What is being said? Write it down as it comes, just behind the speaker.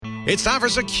It's time for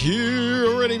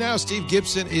Security Now. Steve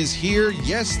Gibson is here.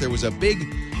 Yes, there was a big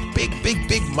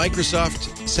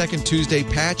Microsoft Second Tuesday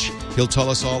patch. He'll tell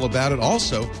us all about it.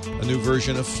 Also, a new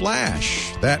version of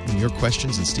Flash. That and your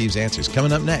questions and Steve's answers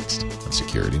coming up next on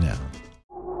Security Now.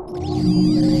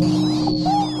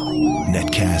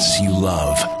 Netcasts you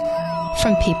love.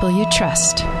 From people you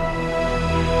trust.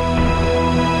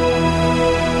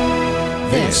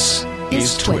 This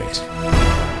is Twit.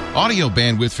 Audio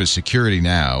bandwidth for Security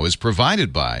Now is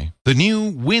provided by the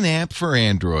new Winamp for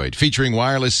Android, featuring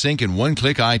wireless sync and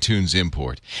one-click iTunes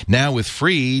import. Now with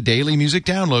free daily music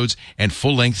downloads and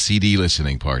full-length CD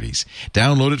listening parties.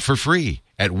 Download it for free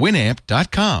at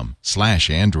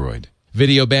winamp.com/Android.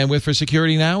 Video bandwidth for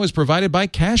Security Now is provided by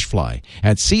CacheFly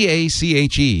at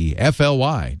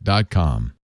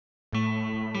CacheFly.com.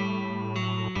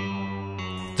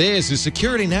 This is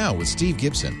Security Now with Steve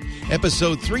Gibson,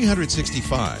 episode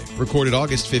 365, recorded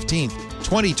August 15th,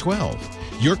 2012.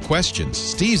 Your questions,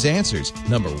 Steve's answers,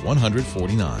 number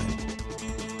 149.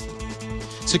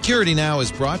 Security Now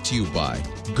is brought to you by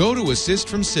GoToAssist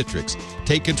from Citrix.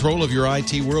 Take control of your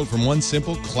IT world from one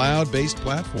simple cloud-based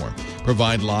platform.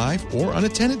 Provide live or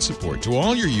unattended support to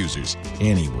all your users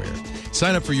anywhere.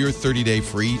 Sign up for your 30-day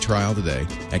free trial today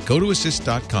at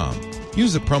GoToAssist.com.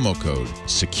 Use the promo code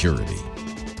SECURITY.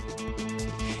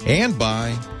 And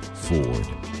by Ford.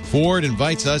 Ford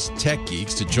invites us tech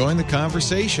geeks to join the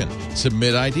conversation,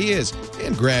 submit ideas,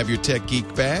 and grab your Tech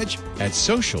Geek badge at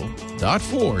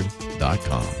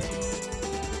social.ford.com.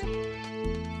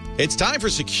 It's time for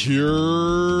Security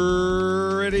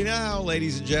Now,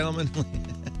 ladies and gentlemen.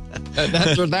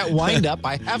 After that wind-up,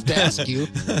 I have to ask you,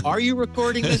 are you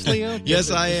recording this, Leo?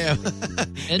 Yes, I am.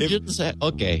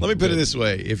 Okay. Let me put it this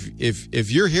way.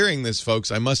 If you're hearing this, folks,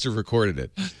 I must have recorded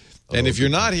it. And if you're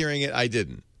not hearing it, I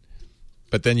didn't.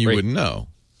 But then you wouldn't know.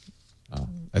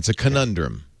 That's a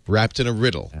conundrum wrapped in a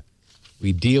riddle.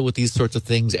 We deal with these sorts of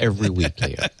things every week,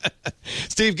 Leo.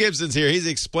 Steve Gibson's here. He's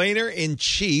the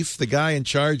explainer-in-chief, the guy in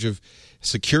charge of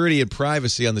security and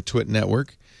privacy on the Twit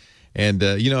network. And,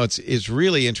 it's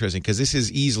really interesting because this is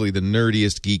easily the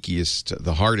nerdiest, geekiest,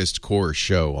 the hardest core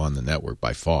show on the network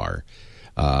by far.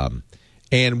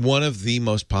 And one of the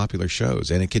most popular shows.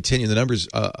 And the numbers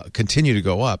continue to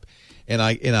go up. And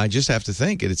I just have to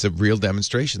think it's a real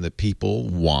demonstration that people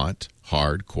want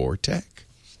hardcore tech.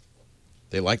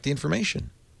 They like the information.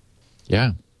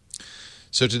 Yeah.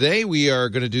 So today we are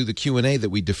going to do the Q&A that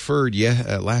we deferred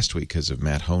last week because of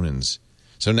Matt Honen's.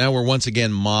 So now we're once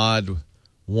again Mod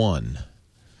 1.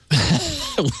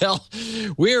 Well,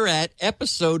 we're at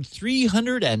episode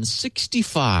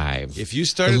 365. If you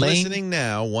started listening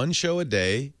now, one show a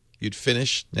day, you'd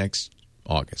finish next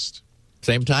August.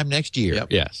 Same time next year.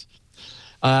 Yep. Yes.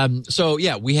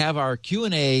 We have our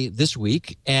Q&A this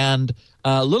week and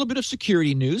a little bit of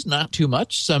security news, not too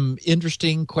much, some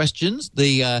interesting questions.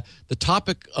 The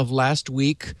topic of last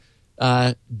week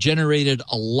generated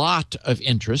a lot of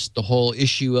interest, the whole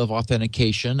issue of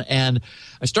authentication. And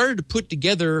I started to put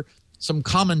together some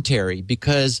commentary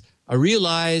because I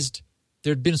realized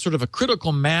there'd been sort of a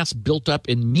critical mass built up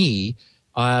in me.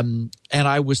 And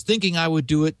I was thinking I would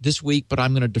do it this week, but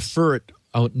I'm going to defer it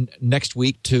next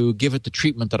week to give it the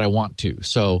treatment that I want to.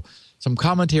 So some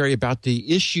commentary about the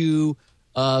issue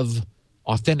of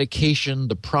authentication,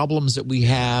 the problems that we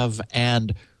have,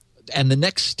 and the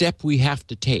next step we have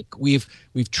to take. We've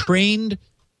trained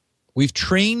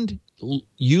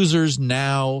users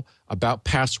now about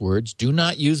passwords. Do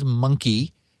not use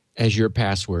monkey as your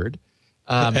password.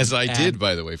 As I did,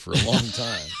 by the way, for a long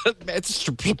time. It's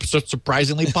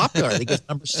surprisingly popular. I think it's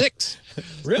number 6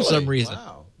 really? For some reason.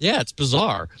 Wow. Yeah, it's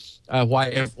bizarre.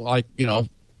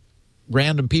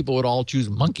 Random people would all choose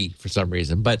monkey for some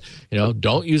reason. But,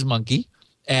 don't use monkey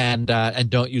and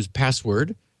don't use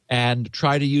password. And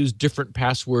try to use different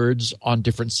passwords on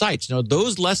different sites.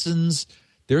 Those lessons,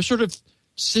 they're sort of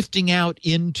sifting out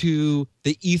into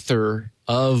the ether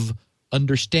of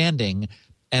understanding.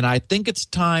 And I think it's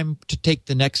time to take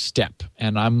the next step.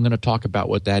 And I'm going to talk about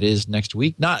what that is next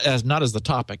week. Not as the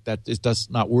topic. That's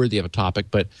not worthy of a topic,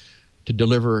 but to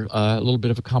deliver a little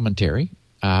bit of a commentary.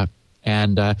 And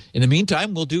in the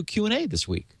meantime, we'll do Q&A this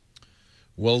week.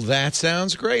 Well, that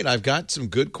sounds great. I've got some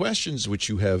good questions which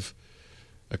you have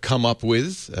come up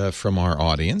with from our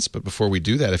audience. But before we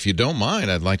do that, if you don't mind,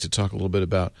 I'd like to talk a little bit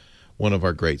about one of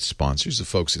our great sponsors, the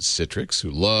folks at Citrix,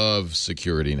 who love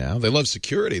Security Now. They love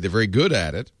security. They're very good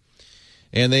at it.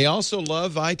 And they also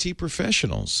love IT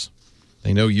professionals.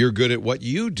 They know you're good at what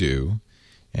you do,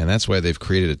 and that's why they've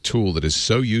created a tool that is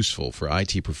so useful for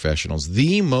IT professionals,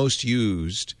 the most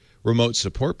used remote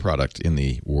support product in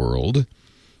the world.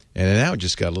 And now it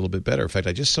just got a little bit better. In fact,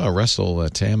 I just saw Russell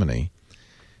Tammany,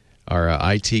 our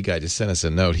IT guy, just sent us a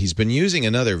note. He's been using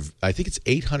another, I think it's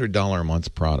 $800 a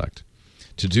month product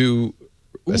to do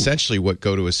essentially what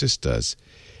GoToAssist does.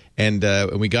 And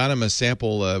we got him a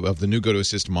sample of the new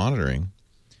GoToAssist monitoring.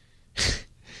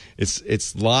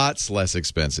 It's lots less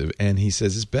expensive, and he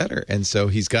says it's better. And so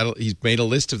he's made a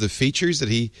list of the features that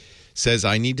he says,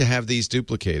 I need to have these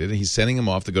duplicated. And he's sending them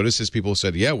off. The GoToAssist people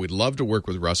said, yeah, we'd love to work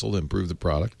with Russell to improve the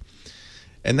product.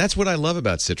 And that's what I love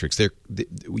about Citrix.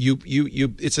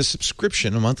 It's a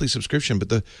subscription, a monthly subscription, but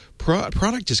the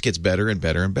product just gets better and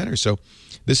better and better. So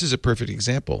this is a perfect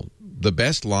example. The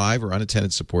best live or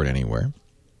unattended support anywhere.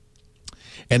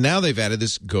 And now they've added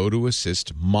this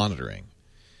GoToAssist monitoring,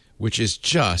 which is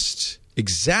just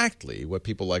exactly what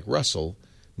people like Russell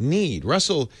need.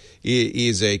 Russell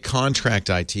is a contract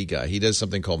IT guy. He does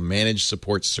something called managed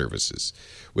support services.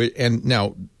 And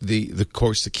now, of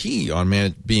course, the key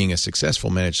on being a successful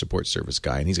managed support service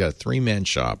guy, and he's got a 3-man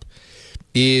shop,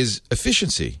 is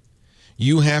efficiency.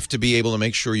 You have to be able to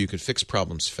make sure you can fix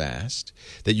problems fast,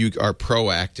 that you are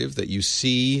proactive, that you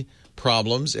see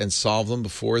problems and solve them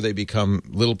before they become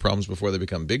little problems, before they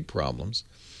become big problems.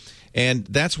 And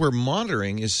that's where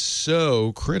monitoring is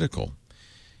so critical.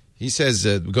 He says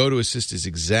GoToAssist is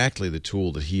exactly the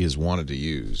tool that he has wanted to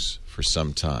use for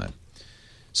some time.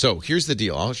 So here's the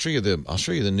deal. I'll show you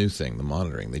the new thing, the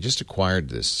monitoring. They just acquired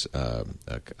this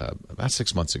about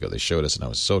 6 months ago. They showed us, and I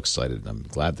was so excited. And I'm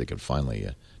glad they could finally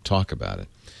talk about it.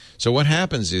 So what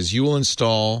happens is you will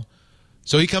install.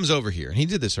 So he comes over here, and he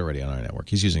did this already on our network.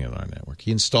 He's using it on our network.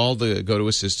 He installed the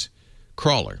GoToAssist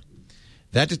crawler.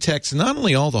 That detects not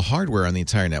only all the hardware on the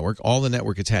entire network, all the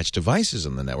network-attached devices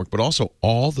on the network, but also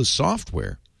all the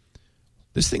software.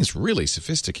 This thing's really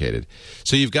sophisticated.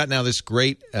 So you've got now this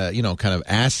great, kind of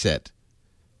asset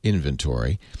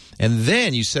inventory, and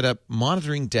then you set up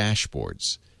monitoring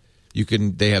dashboards.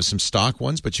 They have some stock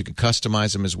ones, but you can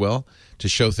customize them as well to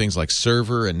show things like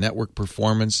server and network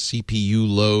performance, CPU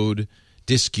load,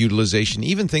 disk utilization,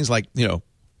 even things like,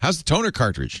 how's the toner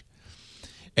cartridge?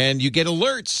 And you get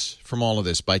alerts from all of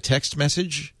this by text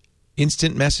message,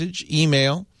 instant message,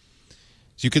 email.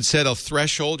 So you could set a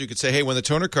threshold. You could say, hey, when the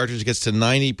toner cartridge gets to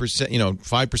 90%,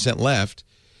 5% left,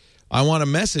 I want a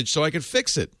message so I can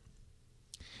fix it.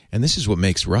 And this is what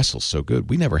makes Russell so good.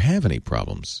 We never have any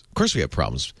problems. Of course we have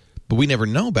problems, but we never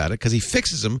know about it because he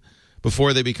fixes them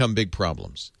before they become big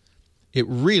problems. It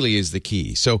really is the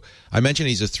key. So I mentioned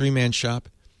he's a 3-man shop.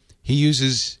 He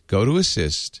uses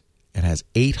GoToAssist and has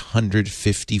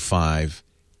 855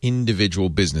 individual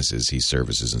businesses he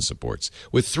services and supports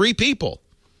with 3 people.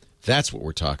 That's what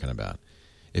we're talking about.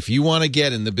 If you want to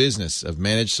get in the business of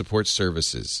managed support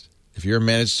services, if you're a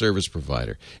managed service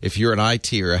provider, if you're an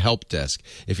IT or a help desk,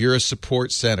 if you're a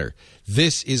support center,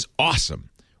 this is awesome.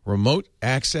 Remote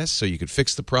access so you could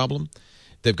fix the problem.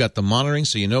 They've got the monitoring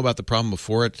so you know about the problem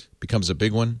before it becomes a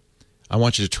big one. I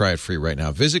want you to try it free right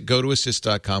now. Visit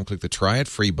GoToAssist.com, click the Try It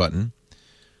Free button.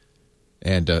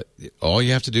 And all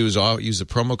you have to do is use the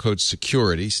promo code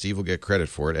SECURITY. Steve will get credit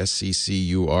for it.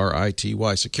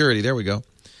 SECURITY. Security. There we go.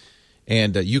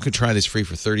 And you can try this free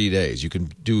for 30 days. You can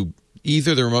do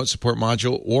either the remote support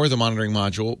module or the monitoring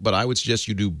module, but I would suggest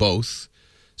you do both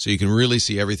so you can really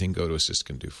see everything GoToAssist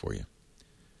can do for you.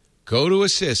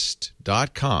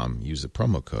 GoToAssist.com. Use the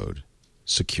promo code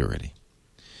SECURITY.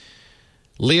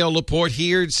 Leo Laporte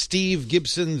here, Steve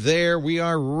Gibson there. We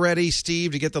are ready,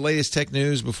 Steve, to get the latest tech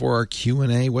news before our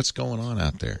Q&A. What's going on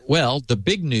out there? Well, the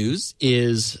big news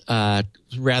is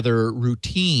rather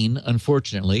routine,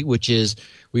 unfortunately, which is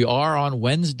we are on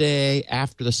Wednesday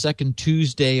after the second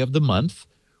Tuesday of the month,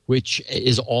 which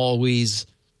is always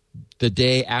the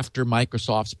day after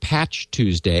Microsoft's Patch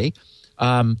Tuesday.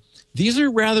 These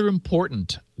are rather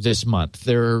important this month.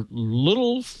 They're a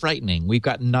little frightening. We've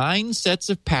got 9 sets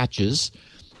of patches.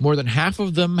 More than half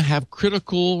of them have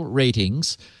critical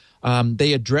ratings.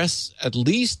 They address at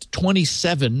least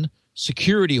 27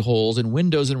 security holes in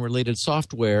Windows and related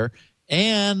software,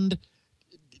 and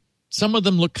some of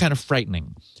them look kind of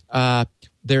frightening.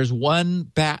 There's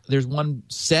one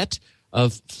set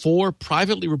of 4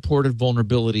 privately reported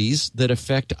vulnerabilities that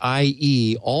affect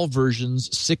IE, all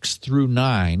versions 6 through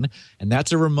 9, and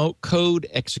that's a remote code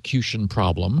execution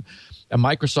problem. And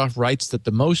Microsoft writes that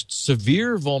the most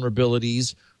severe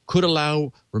vulnerabilities could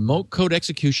allow remote code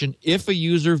execution if a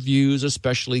user views a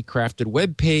specially crafted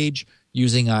web page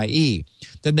using IE.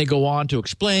 Then they go on to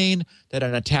explain that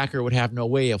an attacker would have no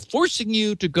way of forcing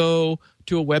you to go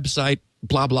to a website,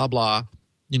 blah, blah, blah,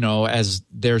 as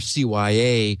their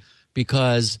CYA,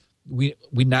 because we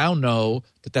now know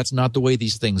that that's not the way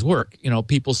these things work.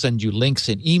 People send you links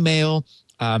in email.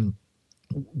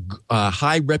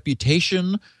 high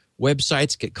reputation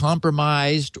websites get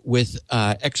compromised with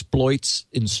exploits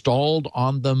installed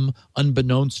on them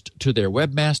unbeknownst to their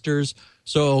webmasters.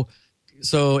 So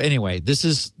anyway, this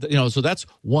is, so that's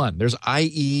one. There's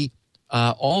IE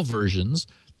all versions.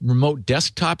 Remote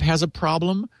desktop has a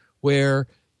problem where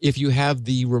if you have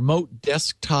the remote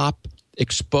desktop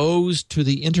exposed to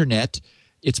the internet,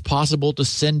 it's possible to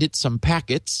send it some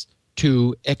packets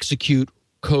to execute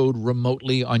code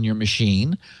remotely on your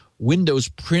machine. Windows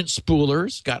Print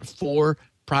Spoolers got 4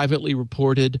 privately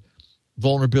reported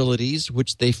vulnerabilities,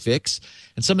 which they fix.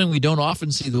 And something we don't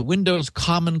often see, the Windows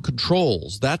Common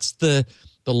Controls. That's the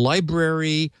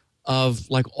library of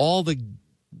like all the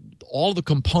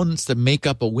components that make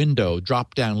up a window,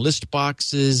 drop-down list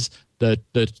boxes,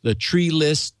 the tree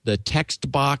list, the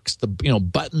text box, the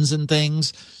buttons and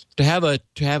things. To have a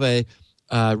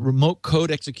remote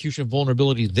code execution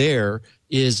vulnerability there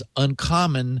is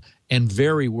uncommon and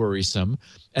very worrisome.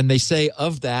 And they say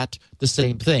of that the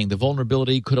same thing. The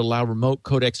vulnerability could allow remote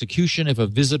code execution if a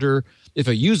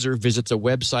user visits a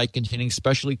website containing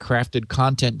specially crafted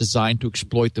content designed to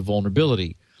exploit the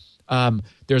vulnerability.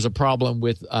 There's a problem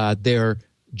with their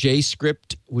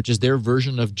JScript, which is their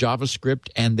version of JavaScript,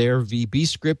 and their VB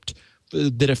script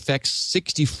that affects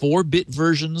 64-bit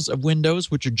versions of Windows,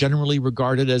 which are generally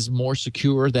regarded as more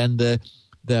secure than the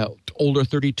older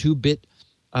 32-bit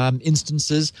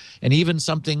instances, and even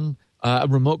a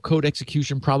remote code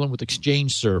execution problem with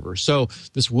Exchange Server. So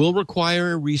this will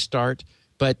require a restart,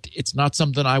 but it's not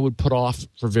something I would put off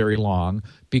for very long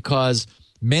because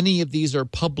many of these are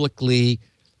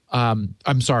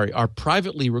are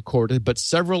privately recorded, but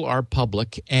several are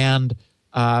public, and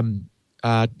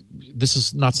this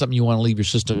is not something you want to leave your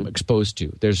system exposed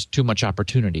to. There's too much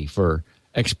opportunity for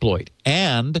exploit.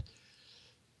 And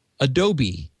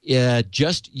Adobe,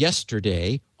 just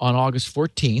yesterday on August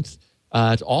 14th,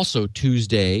 also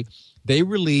Tuesday, they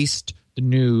released the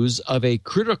news of a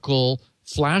critical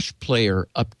Flash Player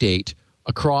update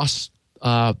across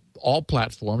all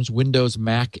platforms, Windows,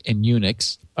 Mac, and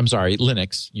Linux.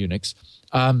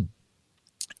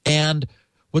 And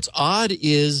what's odd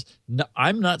is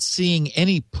I'm not seeing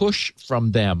any push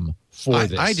from them for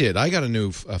this. I did. I got a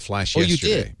new Flash yesterday. You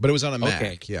did? But it was on a Mac,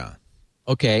 Okay. yeah.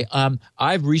 Okay.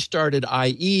 I've restarted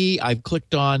IE. I've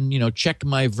clicked on, check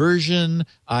my version.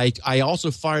 I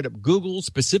also fired up Google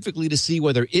specifically to see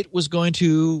whether it was going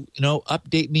to,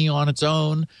 update me on its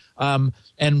own. And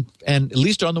at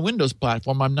least on the Windows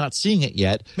platform, I'm not seeing it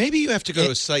yet. Maybe you have to go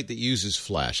to a site that uses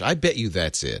Flash. I bet you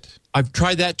that's it. I've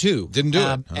tried that too. Didn't do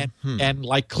it. And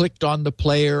clicked on the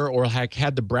player or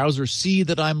had the browser see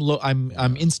that I'm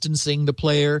instancing the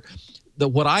player.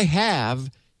 What I have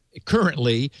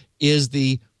currently is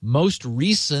the most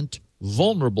recent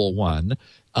vulnerable one,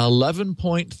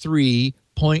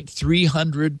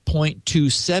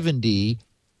 11.3.300.270,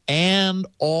 and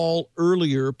all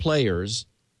earlier players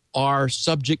are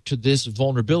subject to this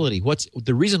vulnerability.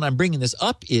 The reason I'm bringing this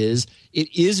up is it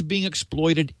is being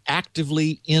exploited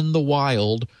actively in the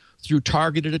wild through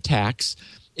targeted attacks.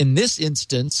 In this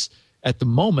instance, at the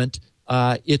moment,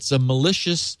 it's a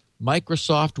malicious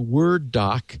Microsoft Word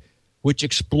doc which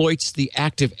exploits the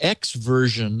ActiveX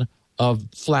version of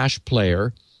Flash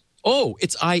Player. Oh,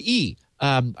 it's IE.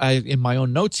 In my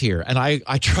own notes here, and I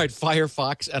tried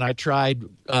Firefox and I tried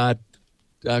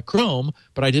Chrome,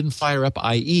 but I didn't fire up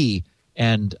IE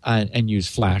and use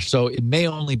Flash. So it may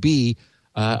only be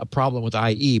a problem with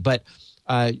IE, but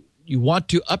you want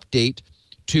to update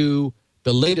to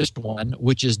the latest one,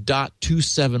 which is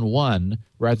 .271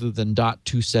 rather than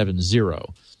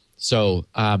 .270. So,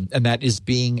 and that is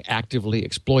being actively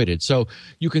exploited. So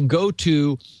you can go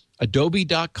to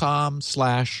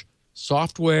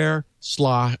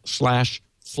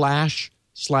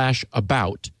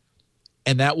adobe.com/software/flash/about,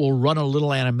 and that will run a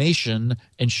little animation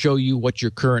and show you what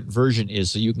your current version is,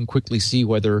 so you can quickly see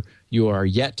whether you are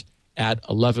yet at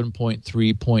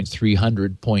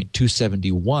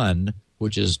 11.3.300.271,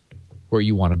 which is where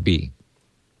you want to be.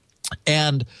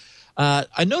 And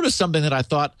I noticed something that I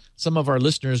thought some of our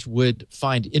listeners would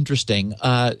find interesting.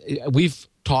 We've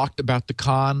talked about the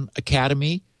Khan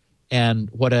Academy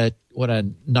and what a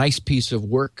nice piece of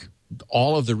work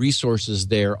all of the resources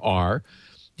there are.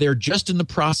 They're just in the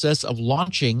process of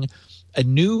launching a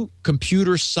new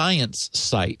computer science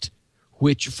site,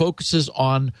 which focuses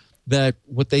on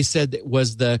what they said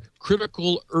was the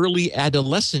critical early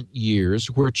adolescent years,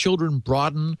 where children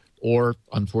broaden or,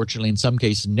 unfortunately, in some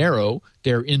cases, narrow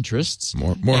their interests.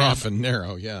 More often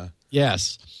narrow, yeah.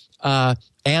 Yes,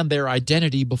 and their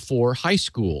identity before high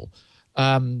school.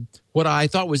 What I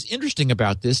thought was interesting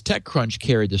about this, TechCrunch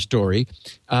carried the story,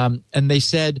 and they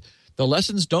said The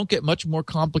lessons don't get much more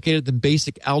complicated than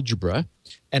basic algebra,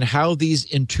 and how these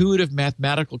intuitive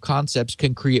mathematical concepts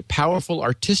can create powerful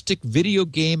artistic video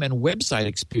game and website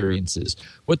experiences.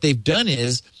 What they've done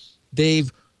is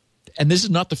and this is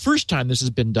not the first time this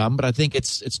has been done, but I think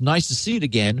it's nice to see it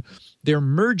again. They're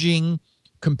merging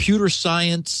computer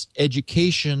science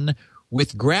education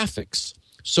with graphics.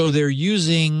 So they're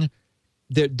using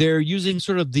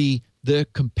sort of the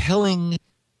compelling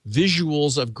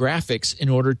visuals of graphics in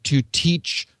order to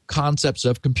teach concepts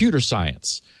of computer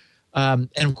science. And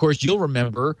of course, you'll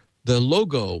remember the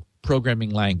Logo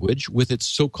programming language with its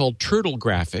so-called turtle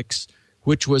graphics,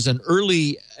 which was an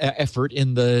early effort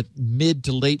in the mid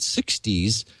to late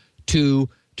 60s to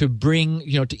bring,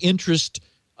 to interest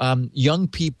young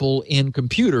people in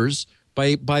computers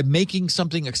by making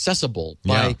something accessible.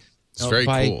 It's very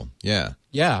cool. Yeah.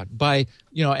 Yeah, I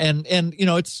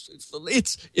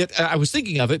was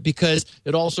thinking of it because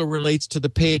it also relates to the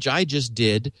page I just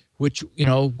did, which,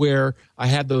 where I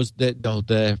had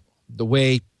the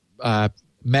way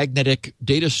magnetic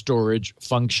data storage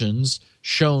functions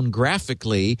shown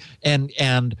graphically, and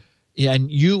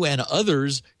you and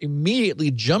others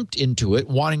immediately jumped into it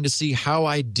wanting to see how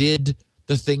I did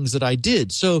the things that I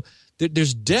did. So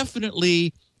there's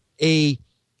definitely a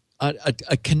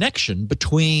connection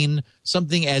between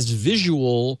something as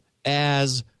visual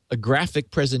as a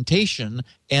graphic presentation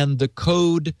and the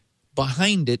code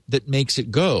behind it that makes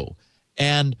it go.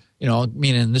 And,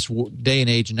 in this day and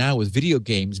age now with video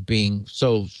games being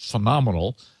so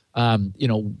phenomenal,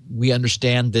 we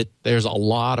understand that there's a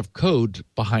lot of code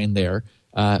behind there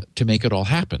to make it all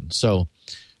happen. So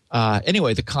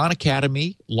anyway, the Khan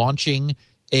Academy launching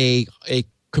a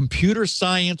computer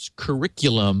science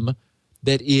curriculum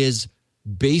that is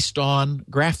based on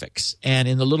graphics. And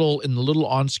in the little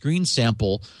on-screen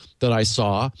sample that I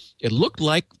saw, it looked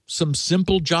like some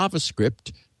simple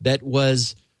JavaScript that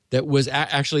was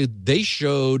actually, they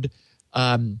showed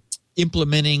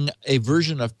implementing a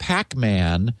version of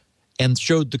Pac-Man and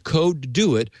showed the code to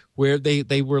do it, where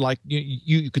they were like,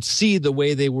 you could see the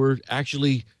way they were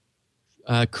actually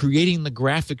creating the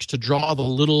graphics to draw the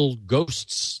little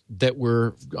ghosts that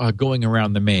were going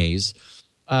around the maze.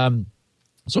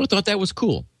 So I thought that was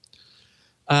cool.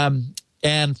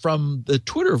 And from the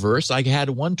Twitterverse, I had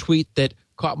one tweet that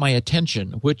caught my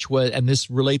attention, which was, and this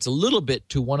relates a little bit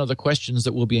to one of the questions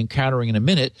that we'll be encountering in a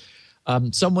minute.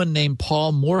 Someone named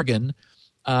Paul Morgan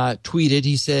tweeted,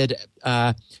 he said,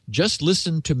 just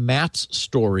listen to Matt's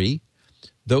story.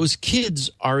 Those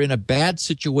kids are in a bad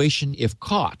situation if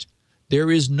caught. There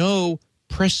is no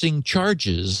pressing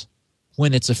charges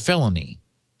when it's a felony,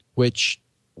 which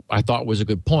I thought was a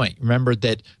good point. Remember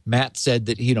that Matt said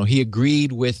that he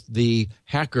agreed with the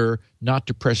hacker not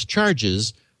to press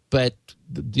charges, but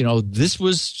this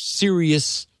was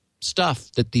serious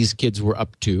stuff that these kids were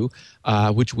up to,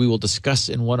 which we will discuss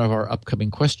in one of our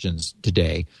upcoming questions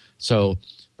today. So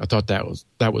I thought that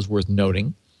was worth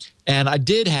noting. And I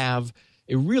did have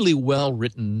a really well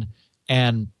written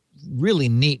and really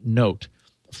neat note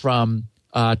from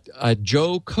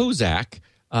Joe Kozak,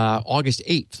 August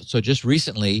 8th, so just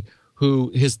recently,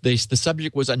 the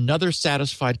subject was another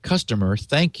satisfied customer.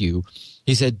 Thank you.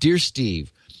 He said, Dear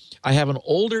Steve, I have an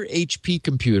older HP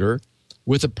computer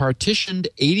with a partitioned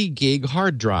 80 gig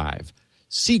hard drive,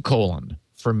 C: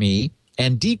 for me,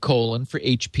 and D: for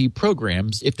HP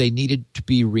programs if they needed to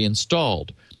be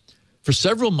reinstalled. For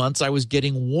several months, I was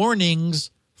getting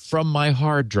warnings from my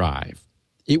hard drive.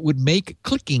 It would make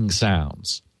clicking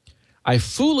sounds. I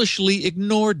foolishly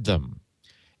ignored them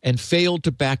and failed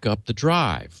to back up the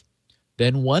drive.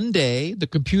 Then one day, the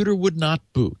computer would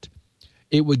not boot.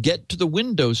 It would get to the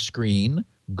Windows screen,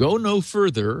 go no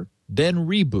further, then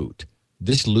reboot.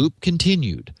 This loop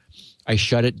continued. I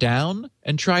shut it down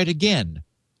and tried again, ...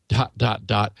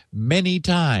 many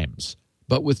times,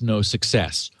 but with no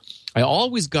success. I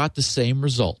always got the same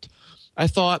result. I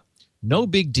thought, no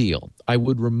big deal. I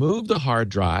would remove the hard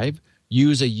drive,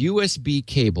 use a USB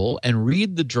cable, and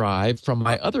read the drive from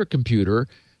my other computer,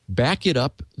 back it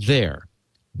up there.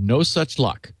 No such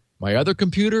luck. My other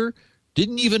computer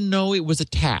didn't even know it was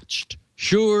attached.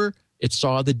 Sure, it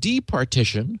saw the D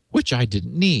partition, which I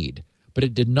didn't need, but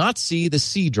it did not see the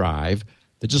C drive.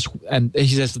 And he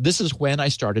says, this is when I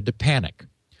started to panic.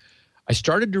 I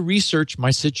started to research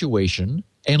my situation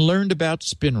and learned about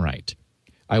SpinRite.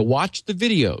 I watched the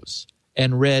videos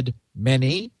and read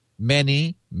many,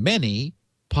 many, many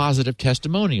positive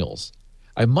testimonials.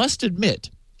 I must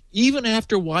admit, even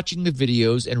after watching the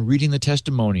videos and reading the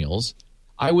testimonials,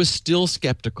 I was still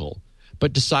skeptical,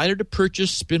 but decided to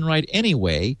purchase SpinRite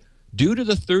anyway due to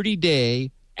the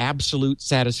 30-day absolute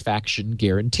satisfaction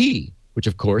guarantee, which,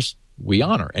 of course, we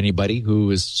honor anybody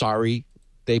who is sorry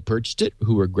they purchased it,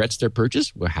 who regrets their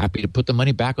purchase. We're happy to put the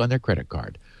money back on their credit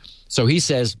card. So he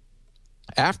says,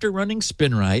 after running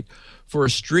SpinRite for a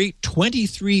straight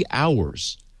 23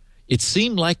 hours, it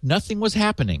seemed like nothing was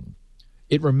happening.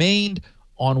 It remained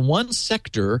on one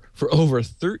sector for over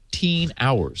 13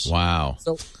 hours. Wow.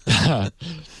 So,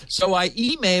 so I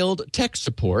emailed tech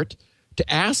support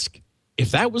to ask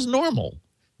if that was normal.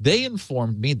 They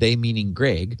informed me, they meaning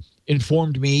Greg,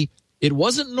 informed me it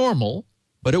wasn't normal,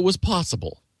 but it was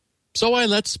possible. So I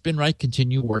let SpinRite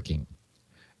continue working.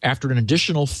 After an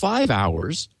additional 5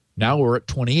 hours, now we're at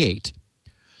 28,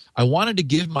 I wanted to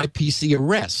give my PC a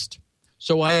rest.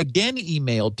 So I again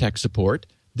emailed tech support,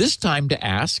 this time to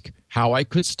ask how I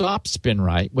could stop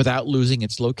SpinRite without losing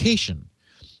its location.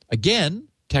 Again,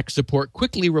 tech support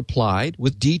quickly replied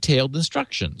with detailed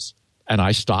instructions, and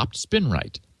I stopped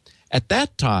SpinRite. At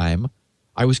that time,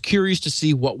 I was curious to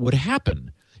see what would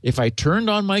happen if I turned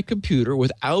on my computer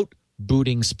without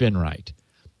booting SpinRite.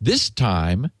 This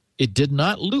time, it did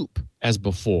not loop as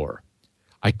before.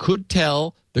 I could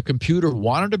tell the computer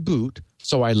wanted to boot,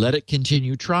 so I let it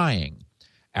continue trying.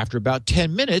 After about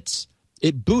 10 minutes,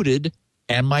 it booted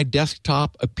and my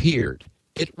desktop appeared.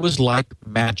 It was like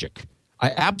magic.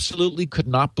 I absolutely could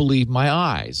not believe my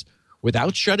eyes.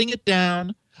 Without shutting it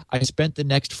down, I spent the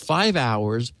next 5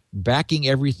 hours backing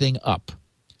everything up.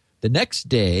 The next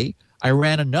day, I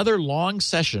ran another long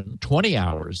session, 20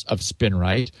 hours of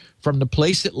SpinRite, from the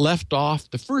place it left off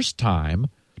the first time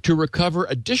to recover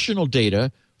additional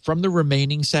data from the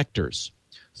remaining sectors.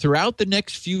 Throughout the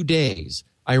next few days,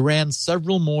 I ran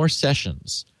several more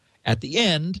sessions. At the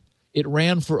end, it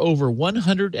ran for over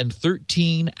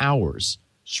 113 hours,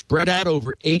 spread out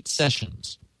over 8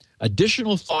 sessions.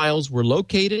 Additional files were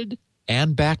located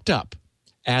and backed up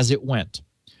as it went.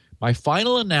 My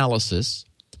final analysis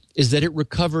is that it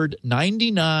recovered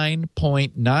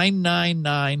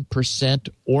 99.999%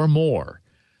 or more.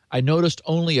 I noticed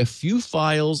only a few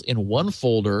files in one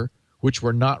folder which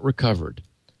were not recovered.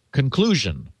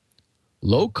 Conclusion: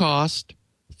 low cost,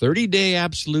 30-day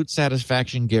absolute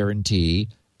satisfaction guarantee,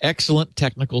 excellent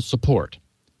technical support.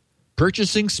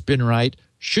 Purchasing SpinRite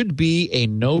should be a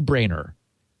no-brainer.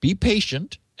 Be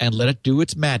patient and let it do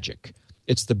its magic.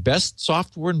 It's the best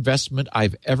software investment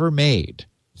I've ever made.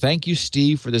 Thank you,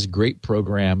 Steve, for this great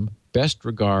program. Best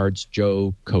regards,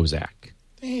 Joe Kozak.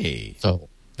 Hey. So,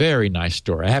 very nice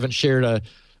story. I haven't shared an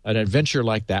adventure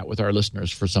like that with our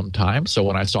listeners for some time. So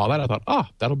when I saw that, I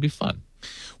thought, that'll be fun.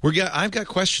 I've got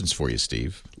questions for you,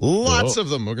 Steve. Lots of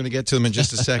them. We're going to get to them in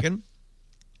just a second.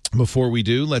 Before we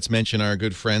do, let's mention our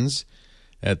good friends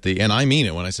at and I mean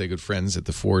it when I say good friends, at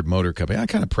the Ford Motor Company. I'm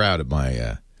kind of proud of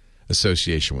my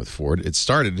association with Ford. It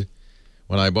started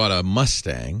when I bought a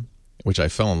Mustang, which I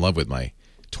fell in love with, my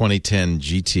 2010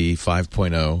 GT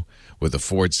 5.0 with the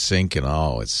Ford Sync, and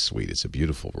it's sweet. It's a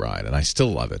beautiful ride, and I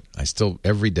still love it. I still,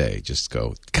 every day, just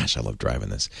go, gosh, I love driving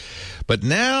this. But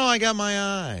now I got my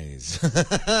eyes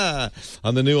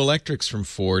on the new electrics from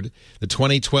Ford. The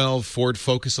 2012 Ford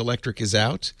Focus Electric is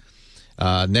out.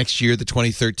 Next year, the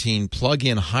 2013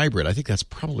 plug-in hybrid, I think that's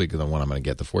probably the one I'm going to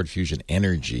get. The Ford Fusion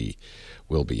Energy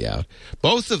will be out.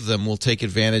 Both of them will take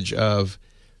advantage of,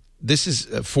 this is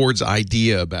Ford's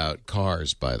idea about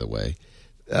cars, by the way,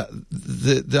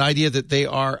 the idea that they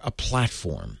are a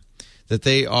platform, that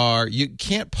they are, you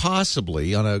can't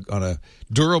possibly, on a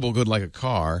durable good like a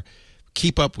car,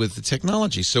 keep up with the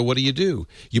technology. So what do?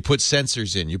 You put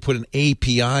sensors in, you put an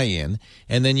API in,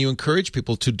 and then you encourage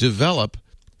people to develop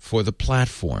for the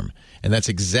platform. And that's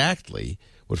exactly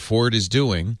what Ford is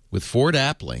doing with Ford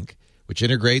AppLink, which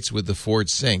integrates with the Ford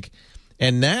Sync.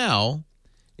 And now,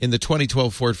 in the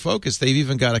 2012 Ford Focus, they've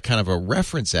even got a kind of a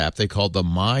reference app they call the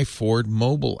My Ford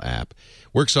mobile app.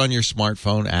 Works on your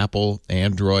smartphone, Apple,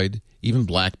 Android, even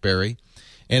BlackBerry.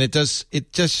 And it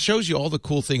just shows you all the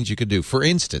cool things you could do. For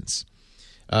instance,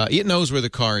 it knows where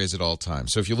the car is at all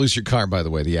times. So if you lose your car, by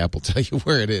the way, the app will tell you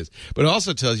where it is. But it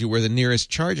also tells you where the nearest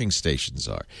charging stations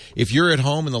are. If you're at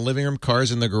home in the living room,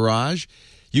 car's in the garage,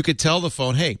 you could tell the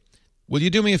phone, hey, will you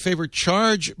do me a favor?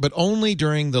 Charge, but only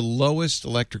during the lowest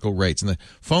electrical rates. And the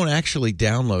phone actually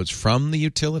downloads from the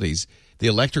utilities the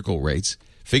electrical rates,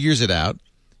 figures it out,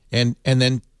 and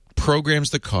then programs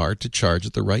the car to charge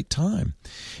at the right time.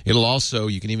 It'll also,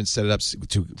 you can even set it up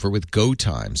with go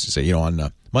times. Say,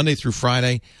 on Monday through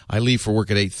Friday, I leave for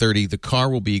work at 8:30. The car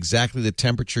will be exactly the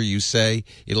temperature you say.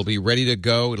 It'll be ready to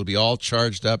go. It'll be all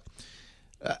charged up.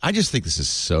 I just think this is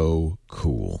so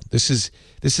cool. This is,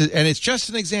 and it's just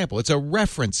an example. It's a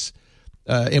reference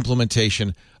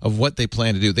implementation of what they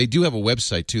plan to do. They do have a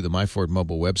website too, the My Ford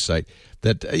Mobile website.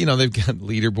 That they've got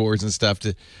leaderboards and stuff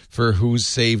for who's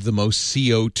saved the most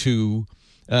CO2.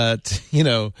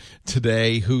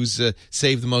 Today, who's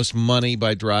saved the most money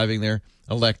by driving their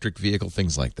electric vehicle,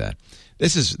 things like that.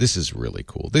 This is really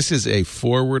cool. This is a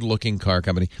forward-looking car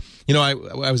company. I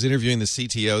was interviewing the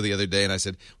CTO the other day, and I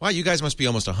said, "Wow, you guys must be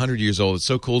almost 100 years old. It's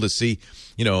so cool to see,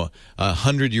 a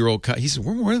 100-year-old." He said,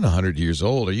 "We're more than 100 years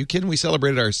old. Are you kidding? We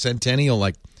celebrated our centennial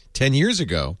like 10 years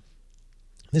ago."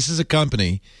 This is a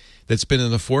company that's been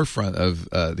in the forefront of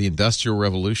the Industrial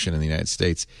Revolution in the United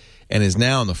States and is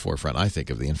now in the forefront, I think,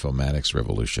 of the informatics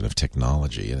revolution of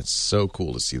technology. And it's so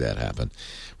cool to see that happen.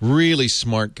 Really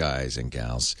smart guys and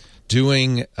gals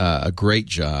doing a great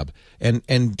job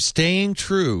and staying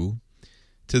true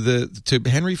to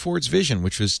Henry Ford's vision,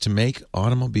 which was to make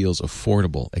automobiles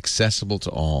affordable, accessible to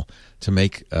all, to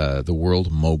make the world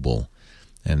mobile.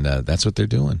 And that's what they're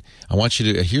doing. I want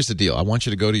you to. Here's the deal. I want you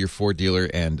to go to your Ford dealer,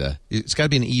 and it's got to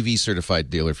be an EV certified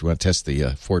dealer if you want to test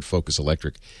the Ford Focus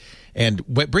Electric. And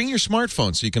bring your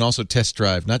smartphone so you can also test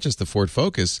drive not just the Ford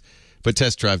Focus, but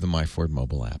test drive the My Ford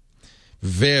mobile app.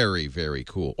 Very, very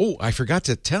cool. Oh, I forgot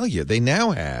to tell you, they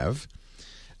now have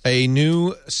a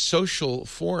new social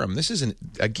forum. This isn't,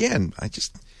 again,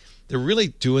 they're really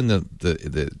doing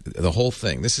the whole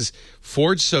thing. This is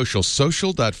Ford Social,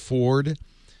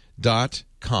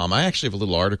 social.ford.com. I actually have a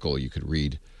little article you could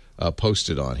read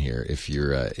posted on here if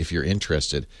you're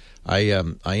interested.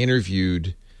 I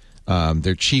interviewed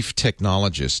their chief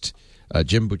technologist,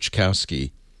 Jim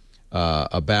Buczkowski,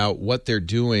 about what they're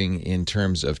doing in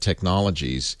terms of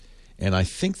technologies. And I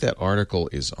think that article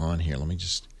is on here. Let me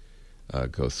just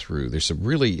go through. There's some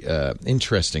really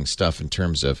interesting stuff in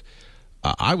terms of,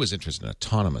 I was interested in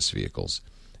autonomous vehicles.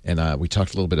 And we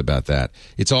talked a little bit about that.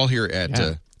 It's all here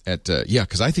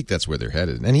because I think that's where they're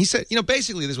headed. And he said,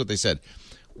 basically this is what they said.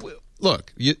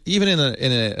 Look, even in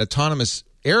an autonomous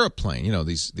airplane,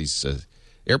 these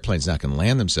airplanes not going to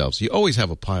land themselves. You always have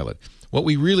a pilot. What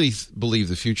we really believe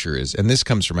the future is, and this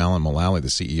comes from Alan Mulally, the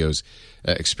CEO's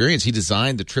experience. He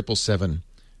designed the 777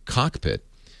 cockpit.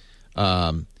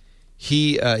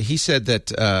 He said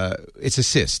that it's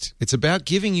assist. It's about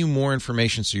giving you more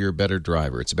information so you're a better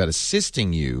driver. It's about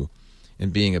assisting you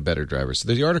in being a better driver.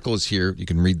 So the article is here. You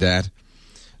can read that.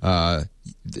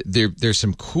 There's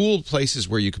some cool places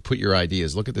where you could put your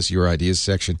ideas. Look at this Your Ideas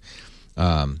section.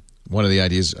 One of the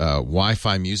ideas,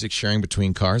 Wi-Fi music sharing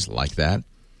between cars, like that.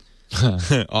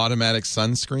 Automatic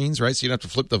sunscreens, right? So you don't have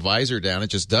to flip the visor down. It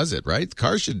just does it, right?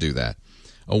 Cars should do that.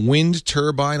 A wind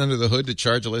turbine under the hood to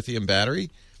charge a lithium battery.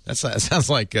 That sounds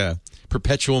like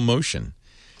perpetual motion.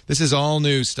 This is all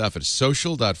new stuff at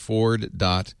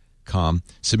social.ford.com.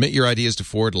 Submit your ideas to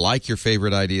Ford. Like your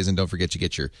favorite ideas. And don't forget, you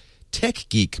get your Tech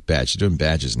Geek badge. They're doing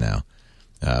badges now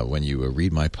when you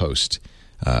read my post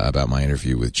about my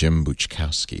interview with Jim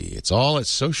Buczkowski. It's all at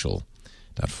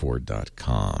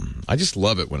social.ford.com. I just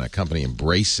love it when a company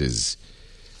embraces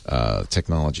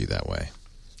technology that way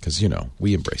because,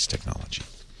 we embrace technology.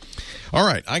 All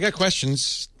right, I got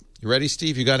questions. You ready,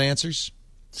 Steve? You got answers?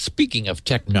 Speaking of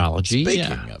technology.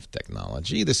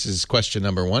 This is question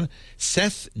number 1.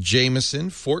 Seth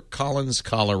Jameson, Fort Collins,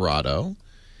 Colorado.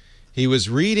 He was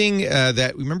reading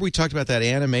that, remember we talked about that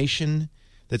animation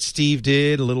that Steve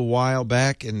did a little while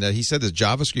back, and he said the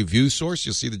JavaScript view source.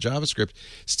 You'll see the JavaScript.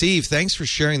 Steve, thanks for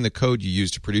sharing the code you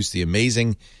used to produce the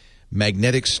amazing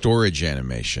magnetic storage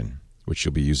animation, which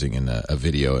you'll be using in a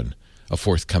video and a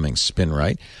forthcoming spin,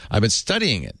 right? I've been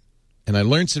studying it, and I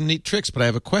learned some neat tricks, but I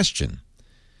have a question.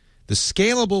 The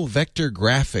Scalable Vector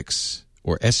Graphics,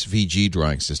 or SVG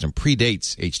drawing system,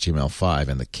 predates HTML5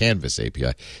 and the Canvas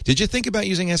API. Did you think about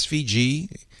using SVG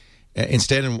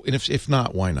instead? And if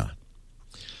not, why not?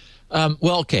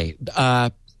 Okay.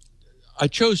 I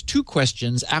chose 2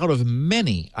 questions out of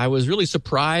many. I was really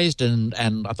surprised, and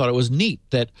I thought it was neat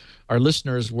that our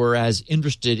listeners were as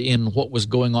interested in what was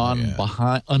going on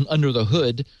under the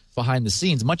hood, behind the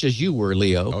scenes, much as you were,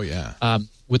 Leo. Oh, yeah.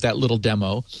 With that little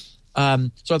demo.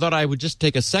 So I thought I would just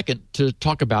take a second to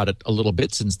talk about it a little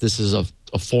bit, since this is a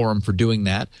forum for doing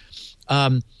that.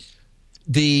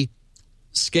 The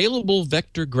Scalable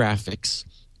Vector Graphics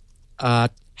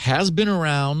has been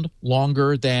around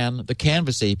longer than the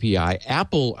Canvas API.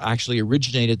 Apple actually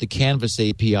originated the Canvas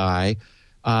API,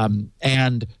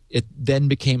 and it then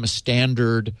became a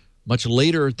standard much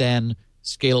later than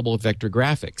Scalable Vector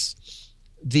Graphics.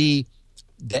 The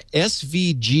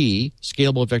SVG,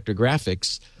 Scalable Vector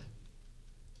Graphics,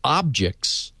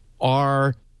 objects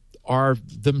are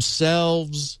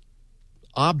themselves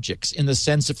objects, in the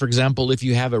sense that, for example, if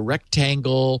you have a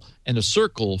rectangle and a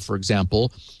circle, for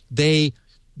example, they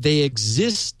they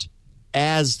exist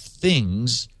as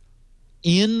things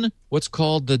in what's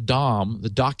called the DOM, the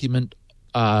document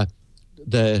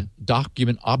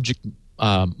object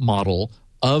model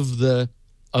of the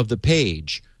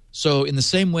page. So in the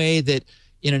same way that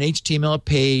in an HTML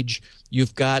page,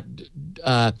 you've got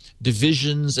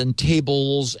divisions and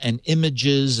tables and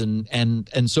images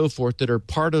and so forth that are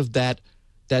part of that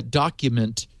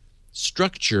document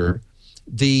structure.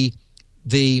 The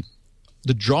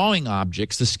drawing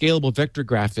objects, the scalable vector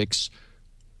graphics,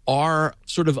 are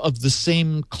sort of the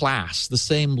same class, the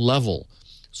same level.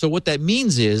 So what that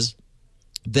means is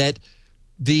that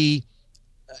a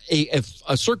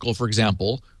circle, for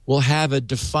example, will have a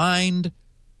defined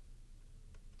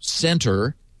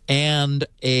center and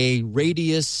a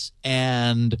radius,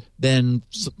 and then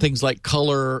things like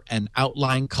color and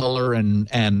outline color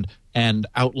and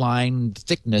outline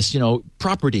thickness,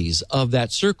 properties of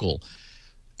that circle.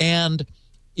 And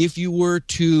if you were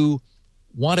to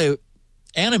want to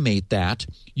animate that,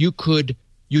 you could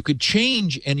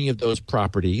change any of those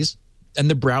properties, and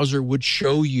the browser would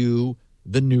show you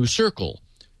the new circle.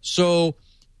 So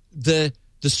the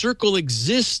circle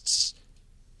exists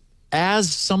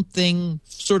as something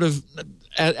sort of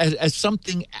as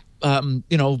something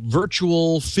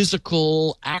virtual,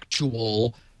 physical,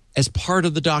 actual, as part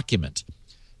of the document.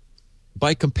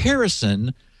 By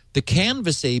comparison, the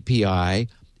Canvas API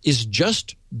is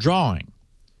just drawing.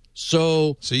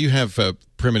 So you have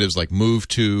primitives like move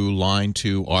to, line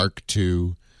to, arc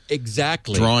to.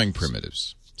 Exactly. Drawing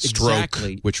primitives. Stroke,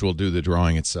 exactly. Which will do the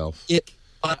drawing itself.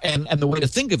 And the way to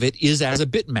think of it is as a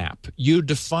bitmap. You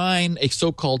define a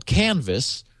so-called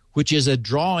canvas, which is a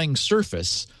drawing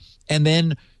surface, and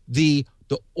then the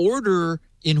order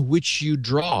in which you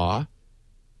draw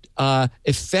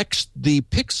affects the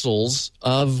pixels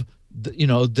of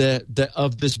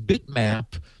of this bitmap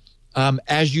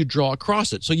as you draw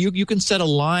across it. So you can set a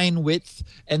line width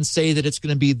and say that it's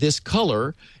going to be this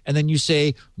color, and then you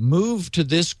say move to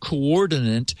this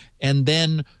coordinate, and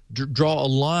then draw a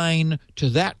line to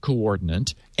that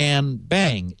coordinate, and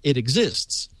bang, it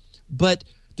exists. But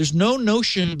there's no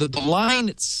notion that the line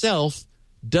itself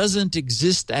doesn't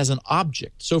exist as an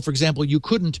object. So, for example, you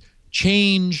couldn't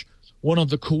change one of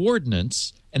the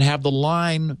coordinates and have the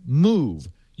line move.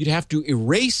 You'd have to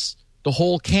erase the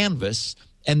whole canvas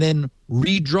and then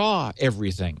redraw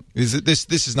everything. This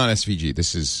is not SVG.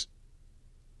 This is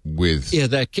with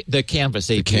the Canvas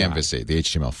API. The Canvas, the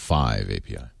HTML5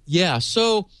 API. Yeah.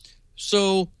 So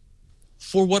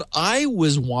for what I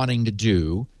was wanting to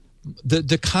do,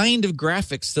 the kind of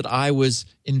graphics that I was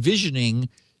envisioning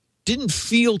didn't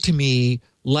feel to me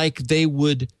like they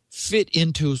would fit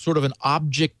into sort of an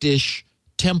object-ish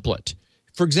template.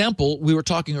 For example, we were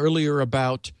talking earlier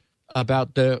about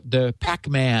the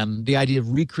Pac-Man, the idea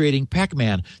of recreating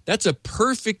Pac-Man. That's a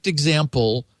perfect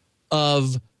example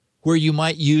of where you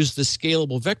might use the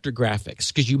scalable vector graphics,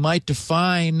 because you might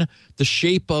define the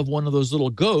shape of one of those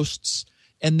little ghosts,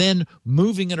 and then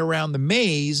moving it around the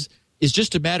maze is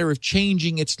just a matter of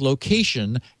changing its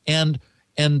location, and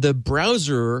the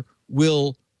browser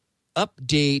will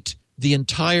update the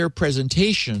entire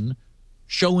presentation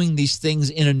showing these things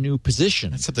in a new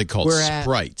position. That's something called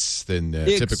sprites,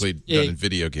 typically done in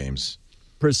video games.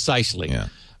 Precisely. Yeah.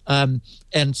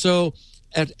 And so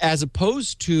as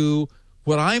opposed to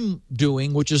what I'm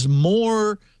doing, which is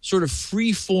more sort of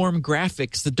free-form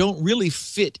graphics that don't really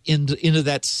fit into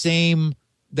that same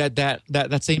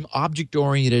same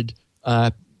object-oriented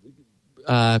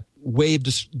way of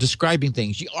describing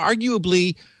things.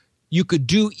 Arguably, you could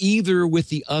do either with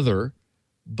the other,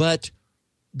 but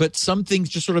some things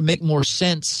just sort of make more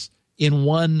sense in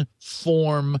one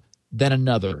form than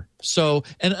another. So,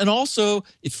 and also,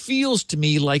 it feels to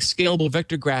me like scalable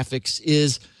vector graphics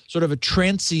is sort of a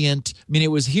transient. I mean,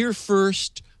 it was here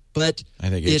first, but I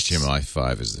think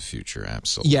HTML5 is the future.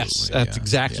 Absolutely. Yes, that's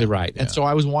exactly right. And so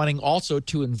I was wanting also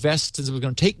to invest, since it was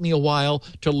going to take me a while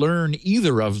to learn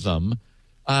either of them,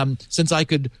 since I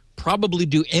could probably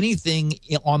do anything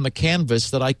on the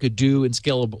canvas that I could do in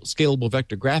scalable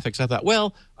vector graphics. I thought,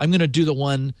 well, I'm going to do the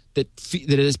one that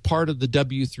is part of the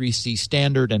W3C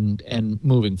standard and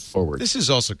moving forward. This is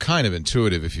also kind of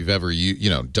intuitive if you've ever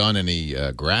done any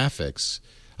graphics.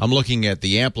 I'm looking at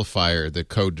the amplifier, the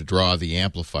code to draw the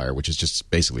amplifier, which is just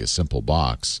basically a simple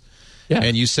box. Yeah.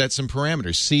 And you set some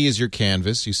parameters. C is your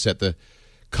canvas. You set the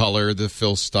color, the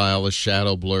fill style, the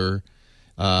shadow blur.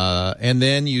 And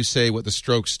then you say what the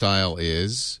stroke style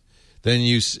is. Then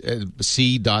you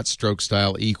C dot stroke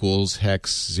style equals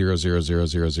hex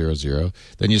 0000000.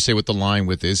 Then you say what the line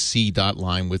width is. C dot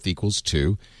line width equals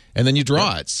 2. And then you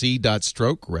draw it. C dot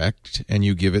stroke rect, and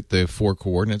you give it the 4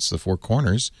 coordinates, the 4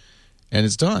 corners. and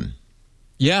it's done.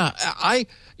 Yeah,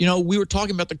 we were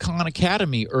talking about the Khan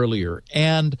Academy earlier,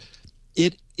 and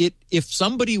if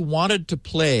somebody wanted to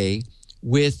play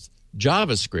with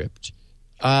JavaScript,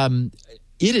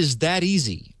 it is that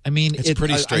easy. I mean, it's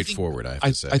pretty straightforward. I have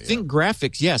to say. I think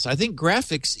graphics. Yes, I think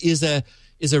graphics is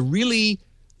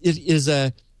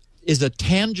a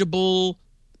tangible,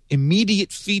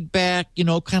 immediate feedback. Kind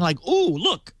of like, oh,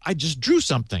 look, I just drew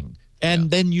something.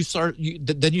 And then you start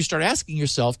asking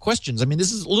yourself questions. I mean,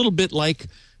 this is a little bit like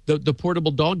the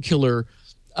portable dog killer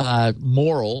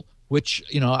moral, which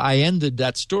I ended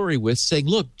that story with saying,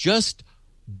 "Look, just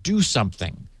do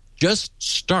something, just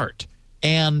start,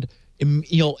 and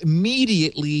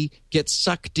immediately get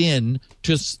sucked in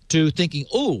to thinking,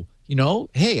 oh,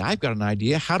 hey, I've got an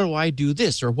idea. How do I do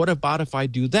this, or what about if I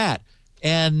do that?"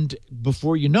 And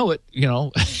before you know it,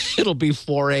 it'll be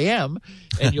 4 a.m.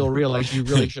 and you'll realize you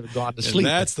really should have gone to sleep. And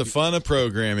that's the fun of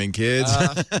programming, kids.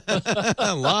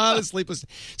 A lot of sleepless.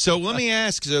 So let me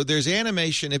ask, so there's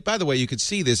animation. By the way, you could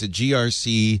see this at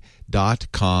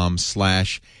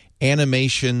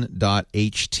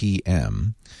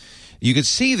grc.com/animation.htm. You could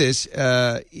see this.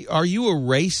 Are you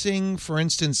erasing, for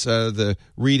instance, the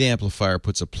read amplifier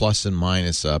puts a plus and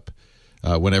minus up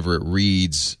whenever it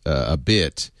reads a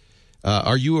bit.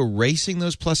 Are you erasing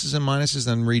those pluses and minuses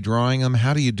and redrawing them?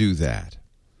 How do you do that?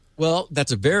 Well,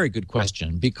 that's a very good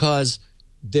question, because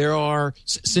there are,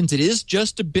 since it is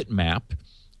just a bitmap,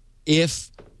 if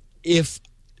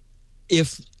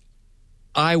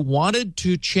I wanted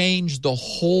to change the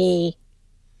whole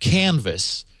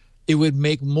canvas, it would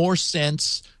make more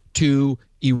sense to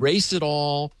erase it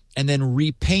all and then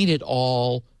repaint it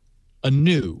all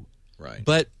anew. Right.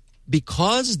 But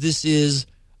because this is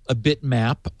a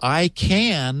bitmap, I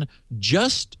can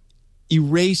just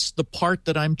erase the part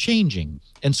that I'm changing.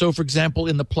 And so, for example,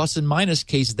 in the plus and minus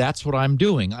case, that's what I'm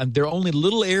doing. There are only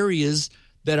little areas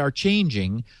that are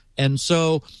changing, and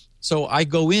so I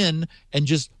go in and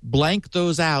just blank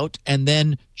those out and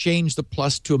then change the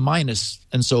plus to a minus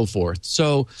and so forth.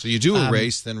 So you do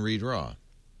erase, then redraw.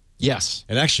 Yes.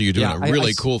 And actually, you're doing a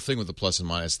really cool thing with the plus and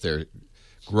minus. They're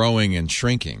growing and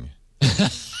shrinking.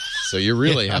 So you're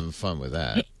really having fun with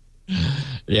that.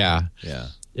 Yeah.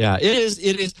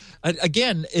 It is.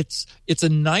 Again, it's a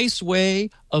nice way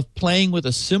of playing with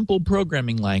a simple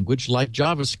programming language like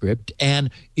JavaScript and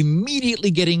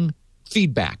immediately getting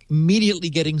feedback, immediately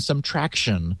getting some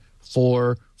traction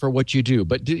for what you do.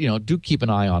 But do keep an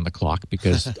eye on the clock,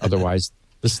 because otherwise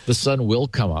the sun will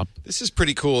come up. This is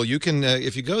pretty cool. You can,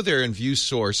 if you go there and view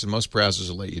source, and most browsers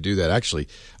will let you do that. Actually,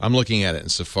 I'm looking at it in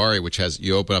Safari, which has,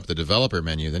 you open up the developer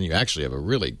menu, then you actually have a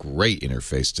really great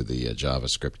interface to the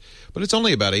JavaScript. But it's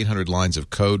only about 800 lines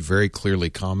of code, very clearly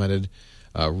commented,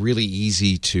 really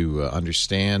easy to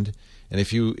understand. And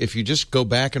if you just go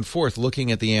back and forth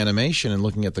looking at the animation and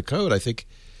looking at the code, I think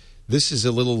this is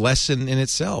a little lesson in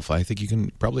itself. I think you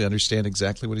can probably understand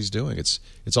exactly what he's doing. It's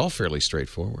all fairly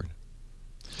straightforward.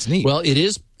 It's neat. Well, it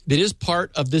is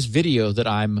part of this video that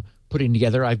I'm putting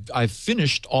together. I've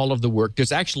finished all of the work.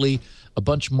 There's actually a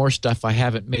bunch more stuff I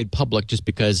haven't made public just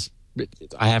because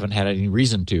I haven't had any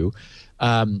reason to.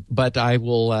 But I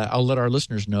will. I'll let our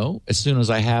listeners know as soon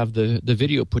as I have the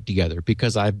video put together,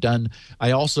 because I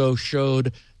also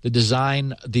showed the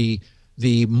design, the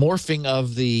morphing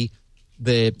of the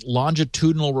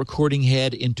longitudinal recording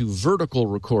head into vertical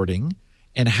recording,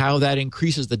 and how that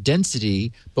increases the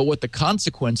density, but what the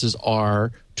consequences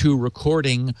are to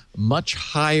recording much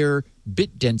higher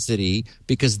bit density,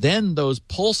 because then those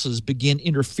pulses begin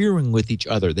interfering with each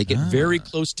other. They get very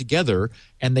close together,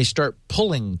 and they start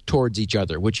pulling towards each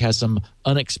other, which has some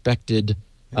unexpected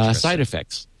side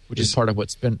effects, which is part of what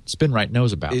SpinRite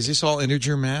knows about. Is this all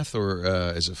integer math, or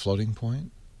is it floating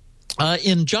point?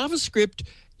 In JavaScript,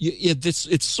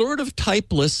 it's sort of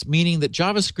typeless, meaning that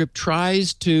JavaScript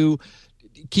tries to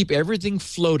keep everything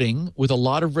floating with a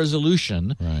lot of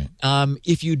resolution. Right.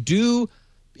 If you do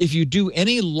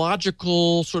any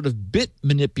logical sort of bit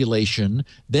manipulation,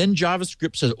 then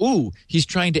JavaScript says, "Ooh, he's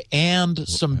trying to and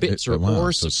some bits or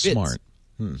some bits." Smart.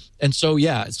 And so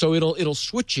it'll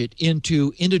switch it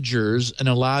into integers and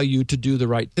allow you to do the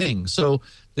right thing. So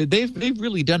they've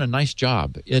really done a nice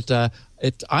job.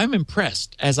 I'm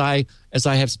impressed as I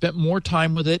have spent more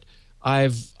time with it.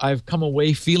 I've come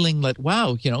away feeling that,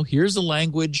 wow, here's a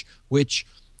language which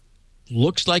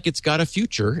looks like it's got a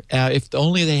future. If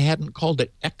only they hadn't called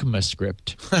it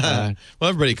ECMAScript. Well,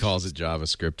 everybody calls it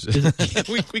JavaScript.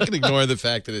 we can ignore the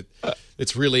fact that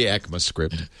it's really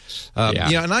ECMAScript.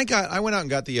 And I went out and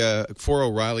got the 4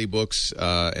 O'Reilly books,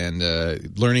 and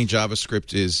learning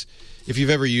JavaScript is, if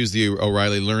you've ever used the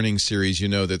O'Reilly Learning series, you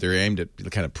know that they're aimed at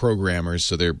kind of programmers,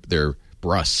 so they're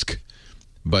brusque.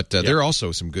 But there are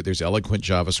also some good. There's Eloquent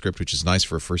JavaScript, which is nice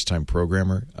for a first-time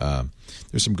programmer.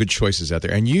 There's some good choices out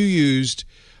there. And you used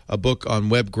a book on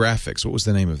web graphics. What was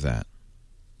the name of that?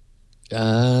 Do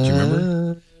you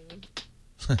remember?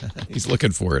 He's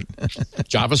looking for it.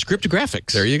 JavaScript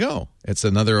graphics. There you go. It's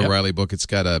another O'Reilly book. It's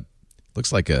got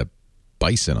looks like a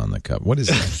bison on the cover. What is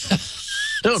that?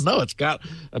 I don't know. It's got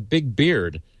a big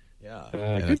beard. Yeah.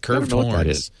 And curved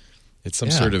horns. It's some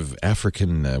sort of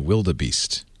African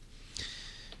wildebeest.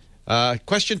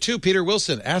 Question 2, Peter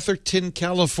Wilson, Atherton,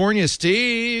 California.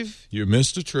 Steve, you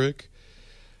missed a trick.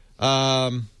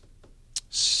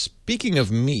 Speaking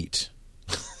of meat.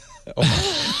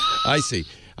 I see.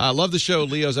 Love the show,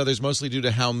 Leo's others, mostly due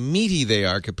to how meaty they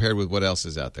are compared with what else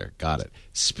is out there. Got it.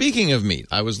 Speaking of meat,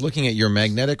 I was looking at your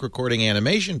magnetic recording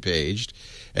animation page,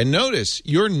 and notice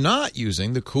you're not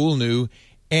using the cool new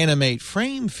Animate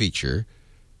Frame feature,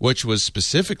 which was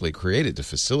specifically created to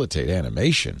facilitate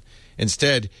animation.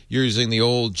 Instead, you're using the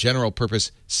old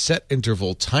general-purpose set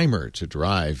interval timer to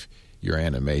drive your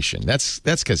animation. That's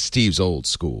because Steve's old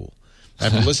school.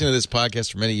 After listening to this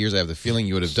podcast for many years, I have the feeling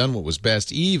you would have done what was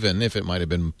best, even if it might have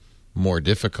been more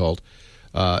difficult.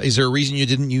 Is there a reason you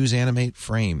didn't use Animate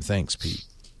Frame? Thanks, Pete.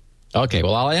 Okay,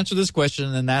 well, I'll answer this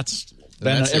question, and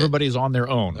then everybody's on their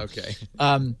own. Okay.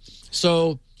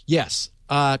 So, yes,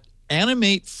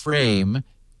 Animate Frame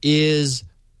is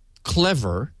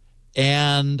clever,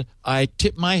 and I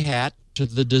tip my hat to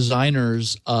the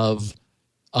designers of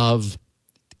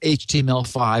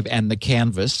HTML5 and the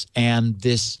canvas and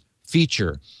this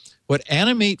feature. What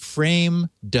Animate Frame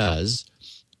does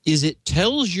is it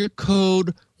tells your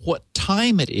code what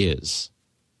time it is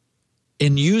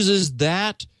and uses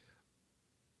that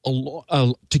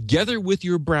together with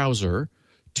your browser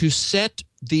to set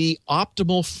the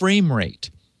optimal frame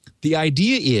rate. The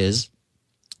idea is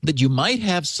that you might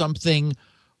have something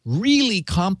really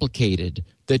complicated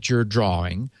that you're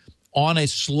drawing on a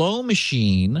slow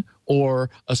machine or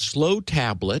a slow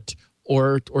tablet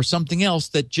or something else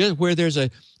that just where there's a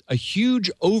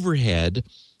huge overhead,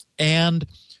 and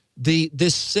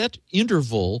this set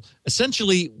interval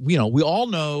essentially, we all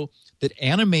know that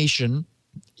animation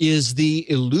is the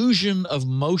illusion of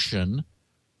motion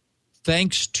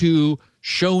thanks to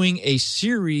showing a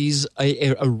series,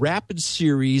 a rapid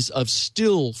series of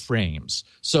still frames.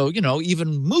 So,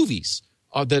 even movies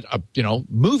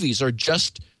movies are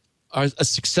just a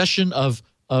succession of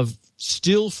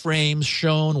still frames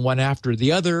shown one after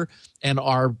the other, and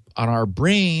our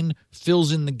brain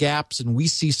fills in the gaps, and we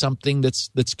see something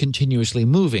that's continuously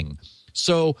moving.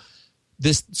 So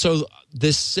this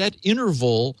set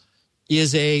interval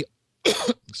is I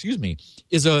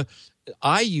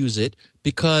use it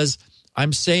because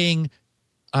I'm saying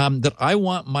that I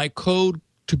want my code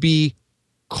to be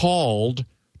called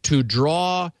to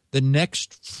draw the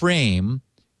next frame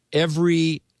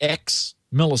every X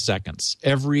milliseconds,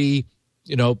 every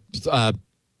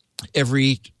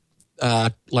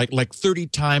 30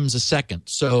 times a second.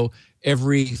 So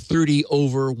every 30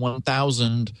 over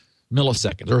 1,000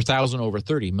 milliseconds, or 1,000 over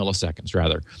 30 milliseconds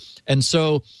rather. And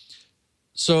so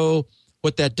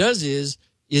what that does is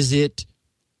it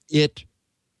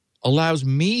allows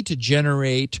me to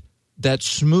generate that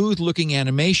smooth looking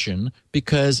animation,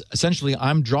 because essentially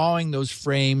I'm drawing those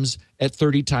frames at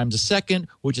 30 times a second,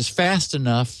 which is fast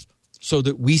enough so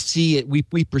that we see it, we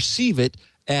perceive it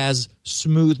as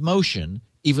smooth motion,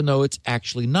 even though it's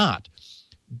actually not.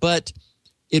 But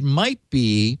it might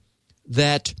be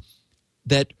that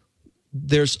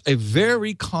there's a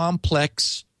very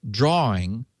complex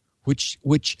drawing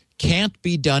which can't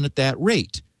be done at that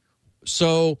rate.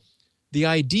 So the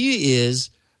idea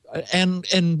is,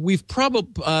 and we've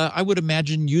probably, I would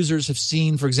imagine users have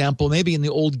seen, for example, maybe in the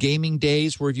old gaming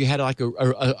days where if you had like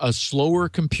a slower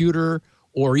computer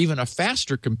or even a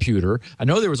faster computer. I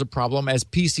know there was a problem as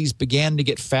PCs began to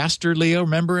get faster, Leo.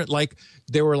 Remember it?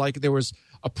 There was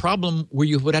a problem where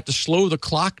you would have to slow the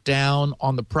clock down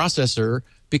on the processor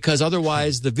because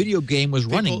otherwise the video game was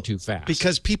running too fast.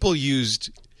 Because people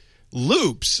used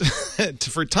loops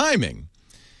for timing.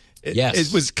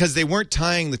 It was because they weren't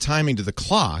tying the timing to the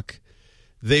clock.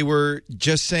 They were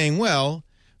just saying, well,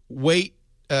 wait,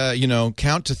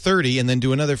 count to 30 and then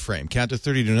do another frame. Count to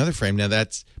 30, do another frame. Now,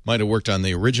 that might have worked on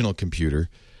the original computer,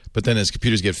 but then as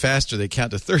computers get faster, they count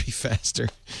to 30 faster,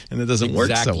 and it doesn't work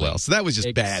so well. So that was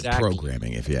just bad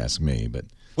programming, if you ask me. But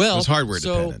it was hardware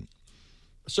dependent.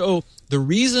 So the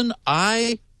reason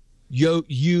I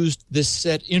used this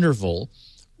set interval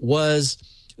was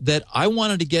that I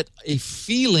wanted to get a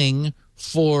feeling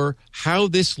for how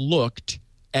this looked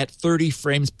at 30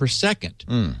 frames per second.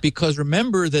 Because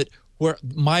remember that where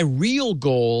my real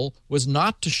goal was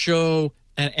not to show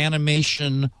an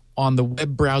animation on the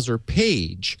web browser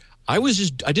page. I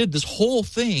did this whole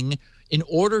thing in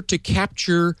order to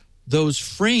capture those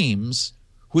frames,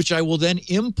 which I will then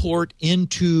import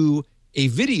into a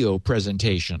video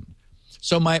presentation.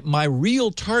 So my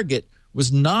real target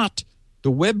was not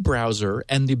the web browser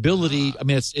and the ability. I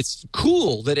mean, it's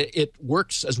cool that it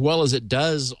works as well as it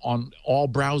does on all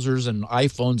browsers and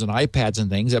iPhones and iPads and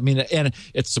things. I mean, and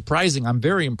it's surprising. I'm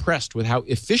very impressed with how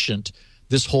efficient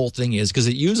this whole thing is, because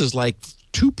it uses like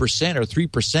 2% or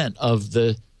 3% of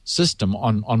the system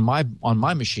on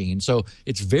my machine. So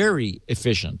it's very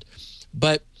efficient.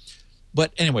 But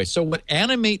anyway, so what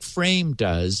Animate Frame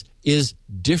does is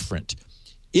different.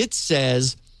 It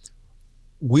says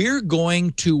we're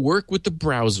going to work with the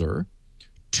browser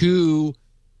to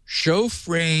show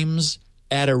frames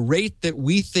at a rate that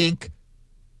we think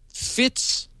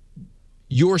fits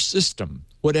your system,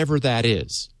 whatever that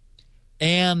is.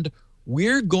 And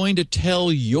we're going to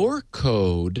tell your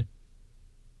code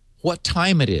what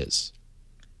time it is.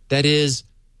 That is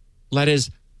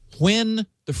when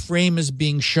the frame is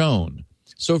being shown.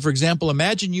 So, for example,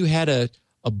 imagine you had a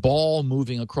ball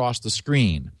moving across the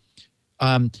screen.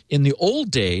 In the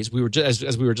old days,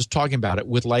 as we were just talking about it,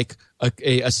 with like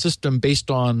a system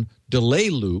based on delay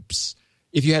loops,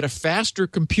 if you had a faster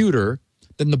computer,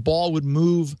 then the ball would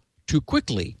move too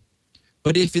quickly.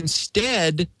 But if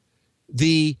instead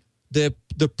the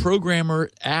programmer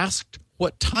asked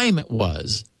what time it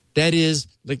was, that is,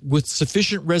 like with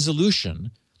sufficient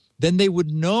resolution, then they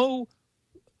would know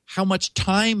how much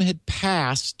time had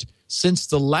passed since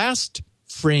the last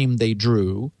frame they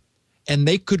drew, and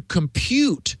they could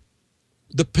compute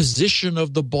the position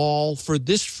of the ball for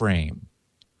this frame.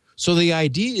 So the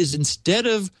idea is, instead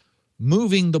of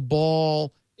moving the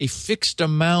ball a fixed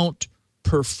amount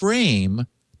per frame,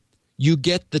 you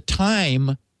get the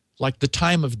time, like the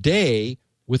time of day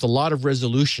with a lot of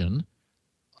resolution,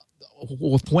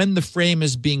 when the frame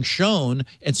is being shown,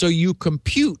 and so you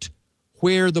compute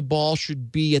where the ball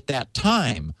should be at that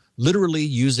time, literally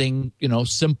using,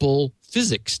 simple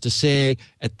physics to say,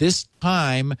 at this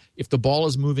time, if the ball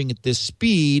is moving at this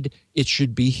speed, it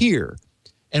should be here.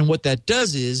 And what that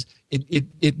does is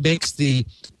it makes the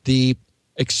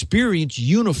experience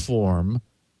uniform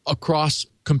across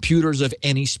computers of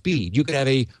any speed. You could have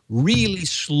a really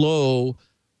slow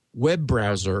web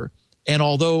browser, and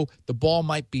although the ball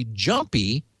might be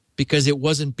jumpy because it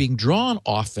wasn't being drawn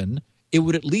often, it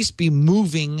would at least be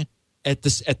moving at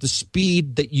the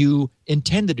speed that you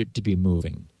intended it to be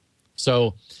moving.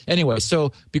 So anyway,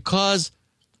 because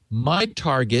my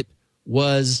target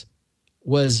was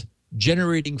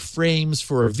generating frames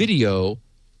for a video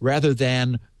rather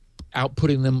than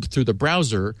outputting them through the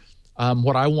browser,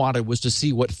 what I wanted was to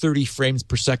see what 30 frames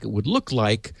per second would look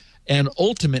like, and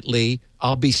ultimately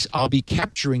I'll be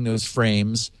capturing those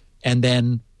frames and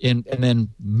then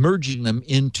merging them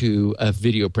into a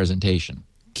video presentation.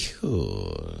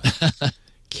 Cool.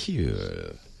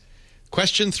 Cool.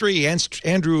 Question 3,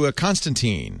 Andrew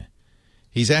Constantine.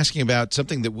 He's asking about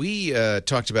something that we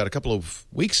talked about a couple of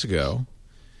weeks ago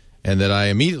and that I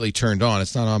immediately turned on.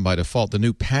 It's not on by default, the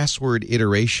new password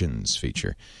iterations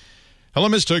feature. Hello,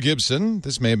 Mr. Gibson.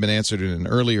 This may have been answered in an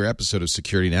earlier episode of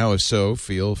Security Now. If so,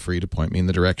 feel free to point me in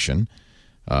the direction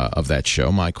of that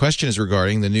show. My question is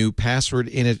regarding the new password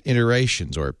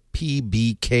iterations, or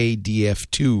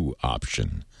PBKDF2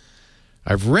 option.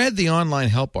 I've read the online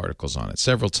help articles on it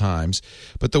several times,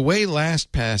 but the way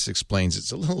LastPass explains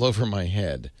it's a little over my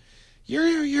head.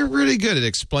 You're really good at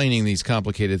explaining these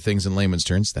complicated things in layman's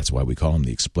terms. That's why we call him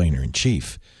the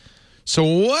explainer-in-chief. So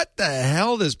what the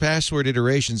hell does password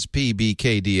iterations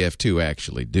PBKDF2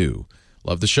 actually do?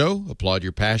 Love the show. Applaud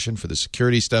your passion for the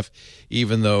security stuff,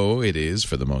 even though it is,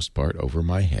 for the most part, over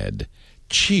my head.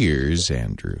 Cheers,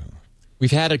 Andrew. We've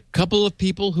had a couple of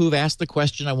people who've asked the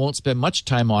question. I won't spend much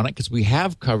time on it because we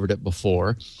have covered it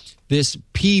before. This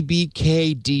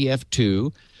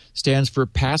PBKDF2 stands for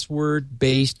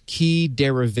Password-Based Key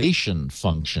Derivation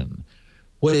Function.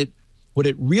 What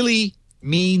it really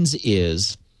means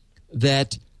is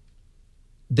that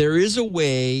there is a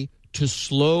way to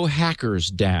slow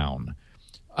hackers down.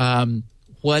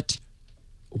 What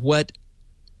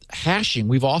hashing,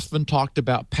 we've often talked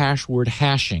about password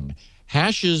hashing.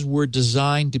 Hashes were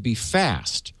designed to be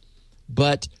fast,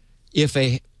 but if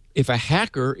a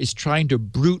hacker is trying to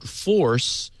brute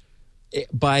force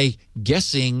by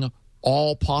guessing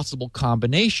all possible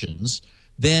combinations,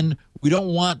 then we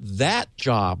don't want that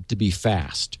job to be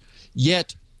fast.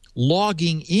 Yet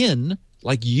logging in,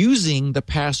 like using the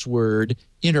password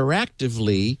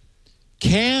interactively,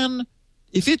 can,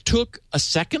 if it took a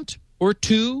second or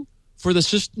two for the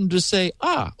system to say,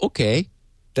 okay,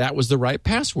 that was the right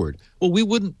password. Well, we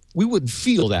wouldn't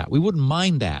feel that. We wouldn't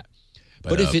mind that.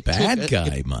 But if a bad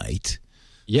guy might.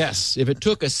 Yes, if it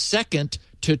took a second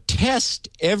to test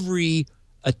every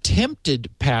attempted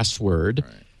password,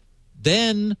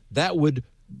 then that would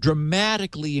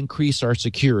dramatically increase our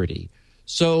security.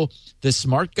 So the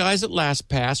smart guys at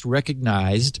LastPass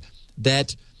recognized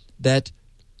that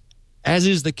as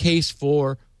is the case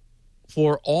for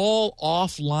all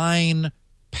offline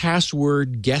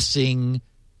password guessing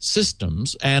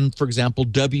systems, and for example,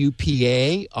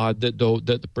 WPA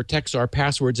that protects our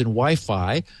passwords in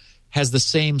Wi-Fi has the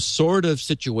same sort of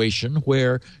situation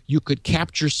where you could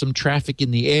capture some traffic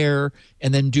in the air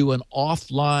and then do an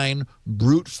offline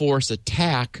brute force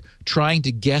attack trying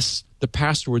to guess the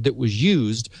password that was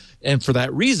used. And for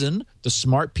that reason, the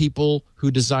smart people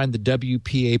who designed the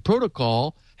WPA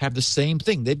protocol have the same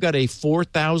thing. They've got a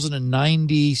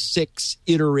 4096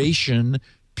 iteration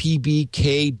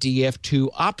PBKDF2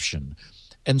 option.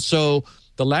 And so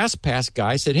the LastPass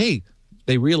guy said, hey,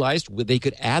 they realized they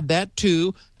could add that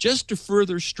too, just to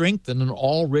further strengthen an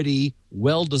already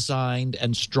well-designed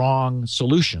and strong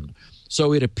solution.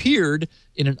 So it appeared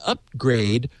in an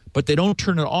upgrade, but they don't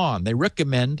turn it on. They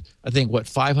recommend, I think,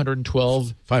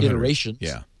 512 iterations.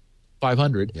 Yeah.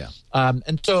 500. Yeah.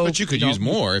 And so, but you could use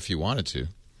more if you wanted to.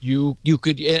 You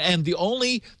could, and the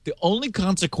only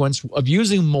consequence of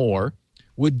using more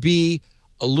would be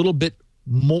a little bit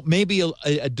more, maybe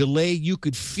a delay you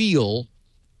could feel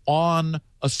on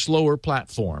a slower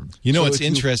platform. You know, it's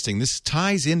interesting. This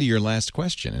ties into your last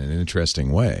question in an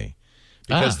interesting way,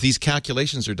 because these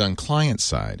calculations are done client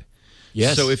side.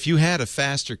 Yes. So if you had a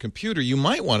faster computer, you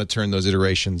might want to turn those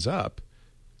iterations up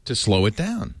to slow it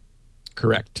down.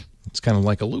 Correct. It's kind of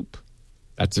like a loop.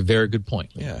 That's a very good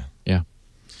point. Yeah. Yeah.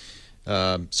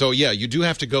 So yeah, you do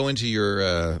have to go into your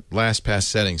LastPass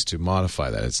settings to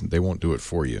modify that. They won't do it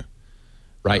for you,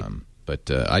 right? But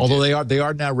although they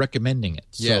are now recommending it.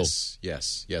 So.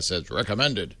 Yes, it's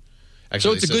recommended.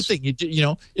 Actually, so it's a good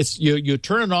thing. You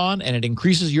turn it on and it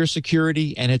increases your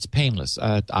security and it's painless.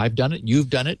 I've done it. You've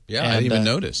done it. Yeah, I didn't even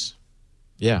notice.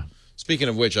 Yeah. Speaking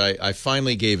of which, I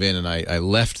finally gave in and I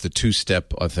left the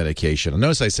two-step authentication.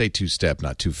 Notice I say two-step,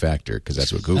 not two-factor, because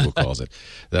that's what Google calls it.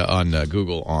 On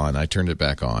Google On, I turned it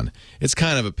back on. It's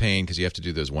kind of a pain because you have to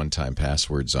do those one-time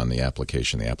passwords on the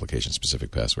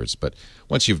application-specific passwords. But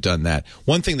once you've done that,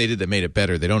 one thing they did that made it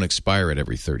better, they don't expire it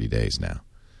every 30 days now.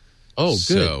 Oh, good.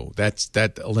 So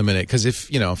that eliminates, because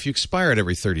if you expire it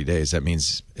every 30 days, that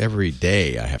means every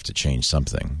day I have to change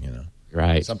something.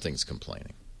 Right? Something's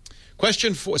complaining.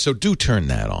 Question 4. So do turn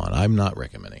that on. I'm not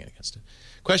recommending it against it.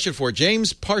 Question 4.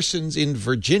 James Parsons in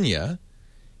Virginia.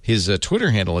 His Twitter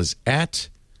handle is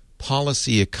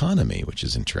 @PolicyEconomy, which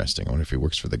is interesting. I wonder if he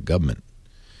works for the government.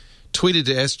 Tweeted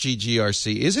to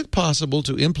SGGRC, is it possible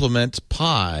to implement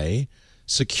Pi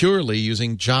securely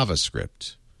using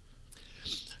JavaScript?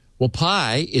 Well,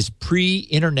 Pi is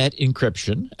pre-internet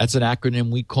encryption. That's an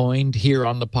acronym we coined here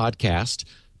on the podcast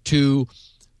to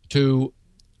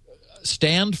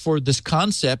stand for this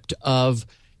concept of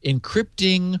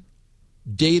encrypting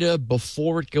data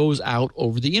before it goes out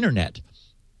over the internet.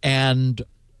 And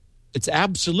it's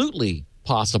absolutely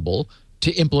possible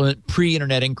to implement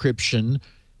pre-internet encryption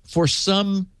for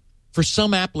some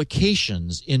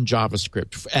applications in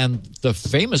JavaScript. And the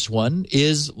famous one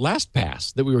is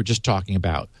LastPass that we were just talking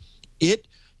about. It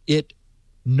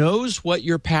knows what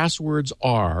your passwords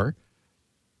are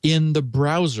in the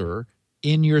browser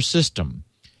in your system.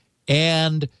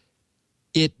 And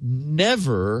it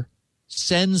never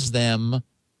sends them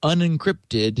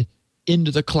unencrypted into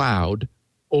the cloud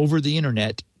over the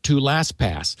internet to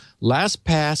LastPass.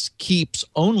 LastPass keeps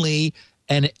only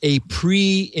a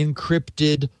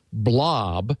pre-encrypted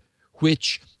blob,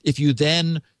 which if you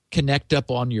then connect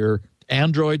up on your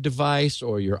Android device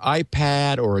or your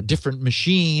iPad or a different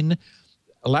machine,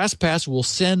 LastPass will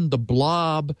send the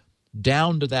blob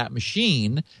down to that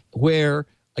machine where,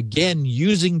 again,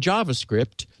 using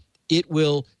JavaScript, it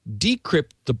will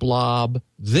decrypt the blob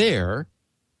there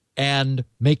and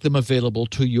make them available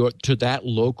to that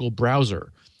local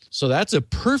browser. So that's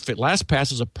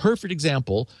LastPass is a perfect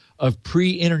example of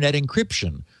pre-internet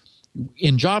encryption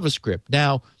in JavaScript.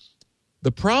 Now,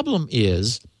 the problem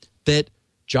is that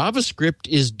JavaScript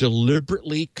is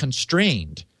deliberately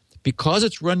constrained because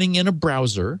it's running in a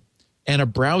browser, and a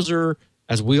browser,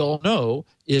 as we all know,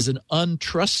 is an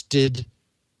untrusted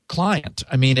client.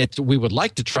 I mean, we would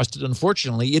like to trust it.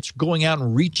 Unfortunately, it's going out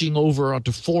and reaching over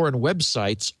onto foreign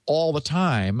websites all the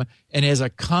time and is a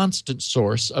constant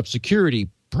source of security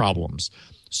problems.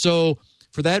 So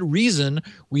for that reason,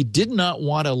 we did not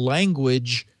want a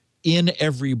language in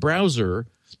every browser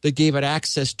that gave it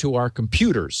access to our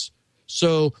computers.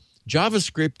 So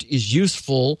JavaScript is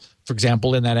useful, for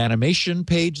example, in that animation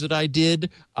page that I did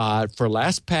for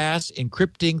LastPass,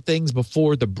 encrypting things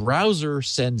before the browser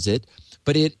sends it.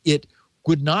 But it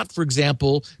would not, for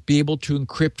example, be able to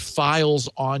encrypt files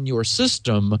on your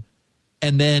system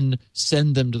and then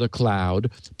send them to the cloud,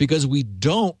 because we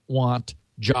don't want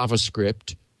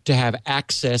JavaScript to have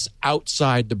access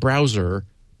outside the browser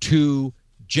to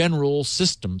general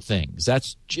system things.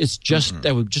 That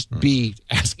would just be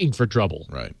asking for trouble.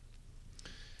 Right.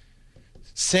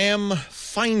 Sam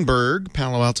Feinberg,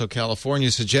 Palo Alto,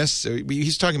 California, suggests,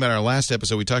 he's talking about our last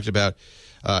episode, we talked about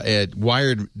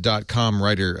Wired.com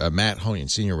writer Matt Honan,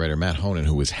 senior writer Matt Honan,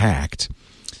 who was hacked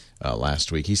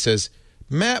last week. He says,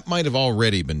 Matt might have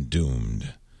already been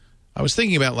doomed. I was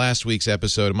thinking about last week's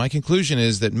episode, and my conclusion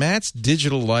is that Matt's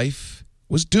digital life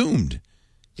was doomed.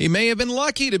 He may have been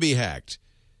lucky to be hacked,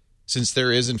 since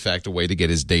there is, in fact, a way to get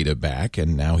his data back,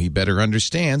 and now he better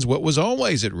understands what was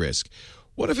always at risk.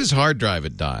 What if his hard drive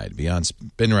had died beyond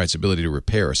Spinright's ability to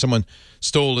repair, or someone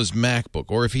stole his MacBook,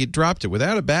 or if he had dropped it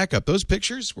without a backup? Those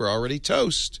pictures were already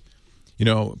toast. You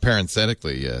know,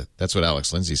 parenthetically, that's what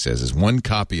Alex Lindsay says, is one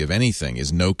copy of anything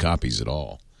is no copies at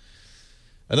all.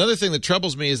 Another thing that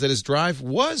troubles me is that his drive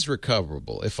was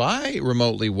recoverable. If I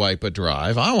remotely wipe a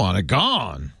drive, I want it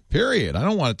gone, period. I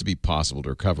don't want it to be possible to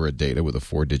recover a data with a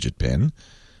 4-digit PIN.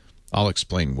 I'll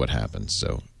explain what happens.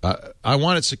 So I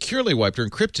want it securely wiped or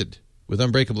encrypted with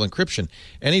unbreakable encryption.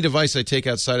 Any device I take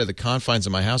outside of the confines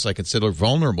of my house I consider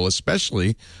vulnerable,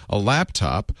 especially a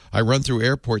laptop I run through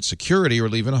airport security or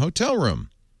leave in a hotel room.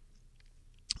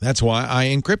 That's why I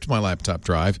encrypt my laptop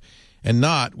drive and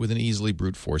not with an easily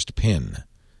brute-forced PIN.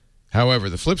 However,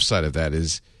 the flip side of that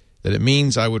is that it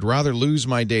means I would rather lose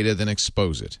my data than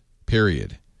expose it,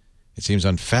 period. It seems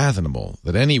unfathomable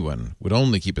that anyone would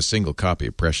only keep a single copy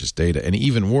of precious data, and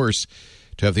even worse,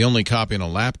 to have the only copy on a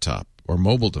laptop or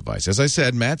mobile device. As I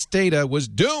said, Matt's data was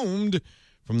doomed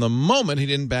from the moment he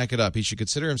didn't back it up. He should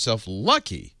consider himself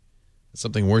lucky that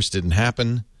something worse didn't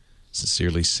happen.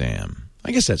 Sincerely, Sam.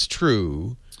 I guess that's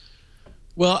true.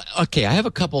 Well, okay, I have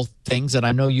a couple things, and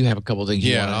I know you have a couple things.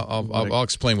 I'll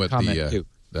explain what the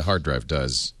hard drive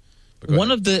does.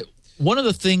 One of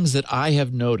the things that I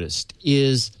have noticed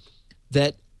is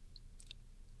that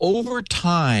over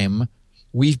time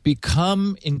we've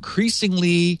become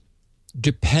increasingly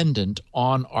dependent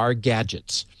on our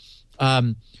gadgets,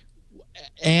 and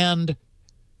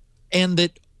that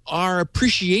our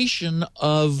appreciation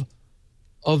of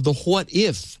the what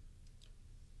if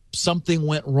something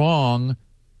went wrong,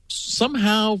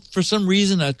 somehow, for some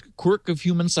reason, a quirk of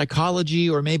human psychology,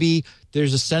 or maybe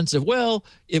there's a sense of, well,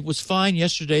 it was fine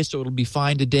yesterday, so it'll be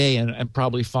fine today and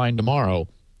probably fine tomorrow.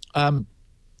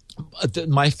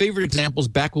 My favorite example is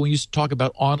back when we used to talk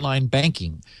about online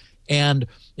banking. And,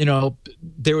 you know,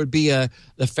 there would be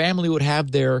the family would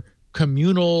have their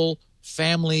communal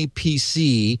family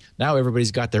PC. Now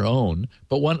everybody's got their own.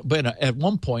 But at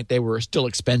one point they were still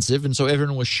expensive, and so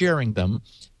everyone was sharing them.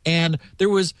 And there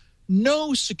was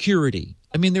no security.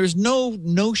 I mean, there's no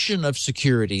notion of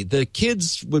security. The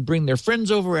kids would bring their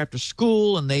friends over after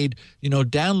school, and they'd,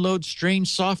 download strange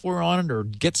software on it or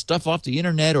get stuff off the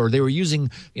internet, or they were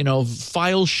using,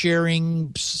 file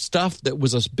sharing stuff that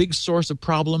was a big source of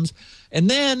problems. And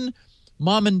then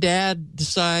mom and dad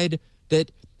decide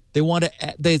that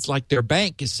it's like their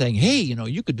bank is saying, hey,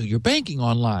 you could do your banking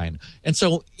online. And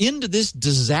so into this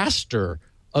disaster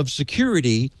of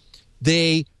security,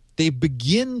 they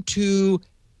begin to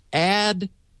add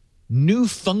new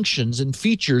functions and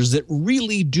features that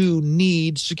really do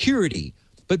need security.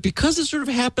 But because it sort of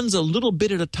happens a little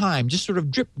bit at a time, just sort of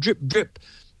drip, drip, drip,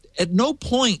 at no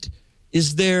point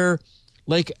is there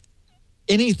like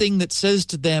anything that says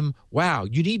to them, wow,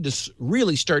 you need to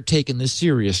really start taking this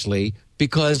seriously,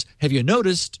 because have you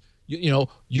noticed,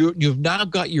 you've now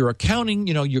got your accounting,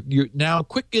 you're now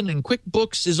Quicken and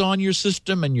QuickBooks is on your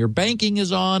system, and your banking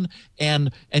is on, and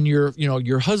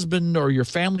your husband or your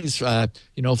family's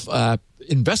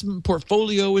investment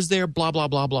portfolio is there, blah blah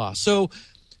blah blah. So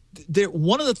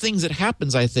one of the things that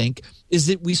happens, I think, is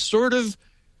that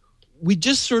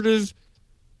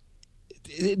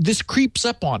this creeps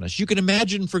up on us. You can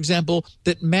imagine, for example,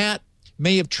 that Matt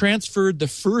may have transferred the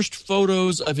first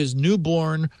photos of his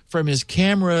newborn from his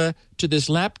camera to this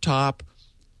laptop,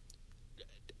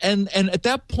 and at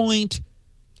that point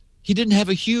he didn't have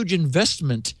a huge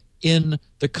investment in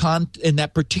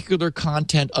that particular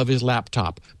content of his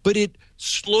laptop, but it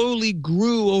slowly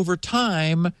grew over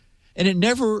time, and it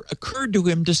never occurred to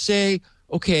him to say,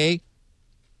 okay,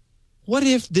 what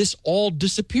if this all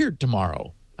disappeared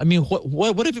tomorrow? I mean,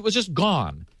 what if it was just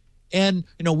gone? And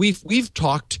we've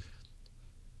talked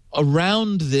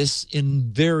around this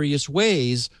in various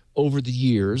ways over the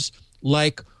years,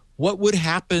 like what would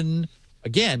happen.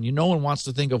 Again, no one wants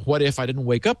to think of what if I didn't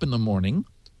wake up in the morning,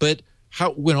 but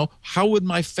how would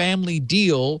my family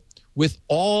deal with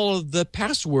all of the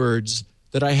passwords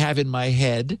that I have in my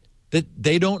head that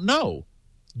they don't know,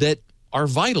 that are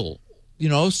vital,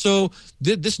 So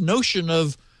this notion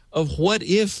of what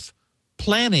if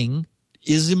planning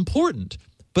is important,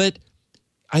 but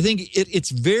I think it's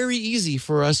very easy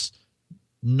for us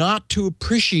not to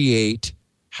appreciate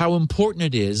how important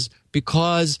it is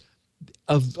because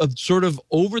of sort of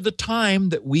over the time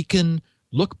that we can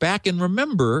look back and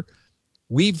remember,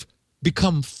 we've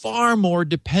become far more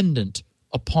dependent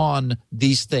upon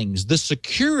these things. The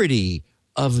security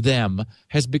of them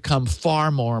has become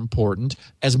far more important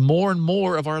as more and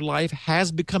more of our life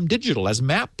has become digital. As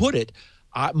Matt put it,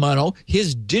 Mano,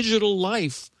 his digital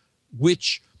life,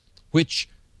 which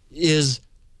is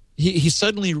he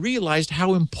suddenly realized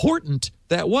how important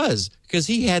that was because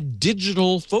he had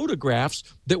digital photographs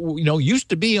that used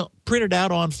to be printed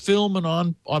out on film and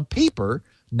on paper.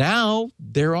 Now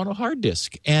they're on a hard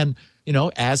disk. And,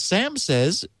 as Sam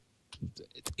says,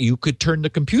 you could turn the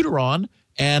computer on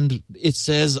and it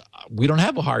says, we don't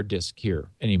have a hard disk here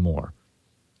anymore.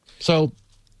 So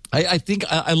I think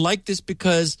I like this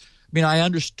because, I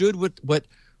understood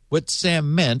what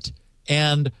Sam meant.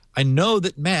 And I know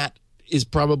that Matt is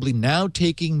probably now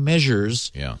taking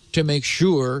measures to make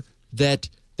sure that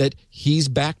he's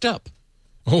backed up.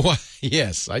 Oh,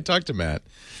 yes. I talked to Matt.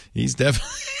 He's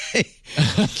definitely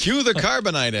cue the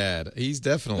Carbonite ad. He's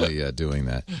definitely doing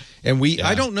that. And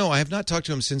I don't know. I have not talked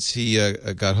to him since he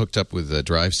got hooked up with the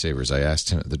Drive Savers. I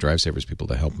asked the Drive Savers people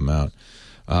to help him out.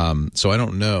 So I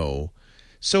don't know.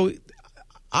 So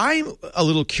I'm a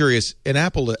little curious, and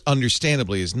Apple,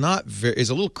 understandably, is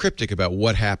a little cryptic about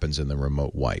what happens in the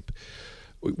remote wipe.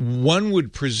 One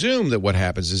would presume that what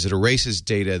happens is it erases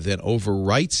data, then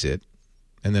overwrites it,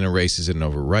 and then erases it and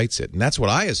overwrites it. And that's what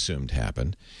I assumed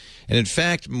happened. And in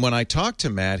fact, when I talked to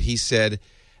Matt, he said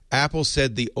Apple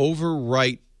said the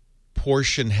overwrite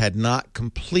portion had not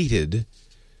completed,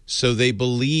 so they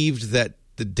believed that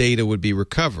the data would be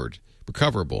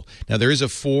recoverable. Now, there is a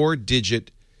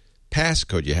 4-digit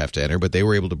passcode you have to enter, but they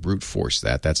were able to brute force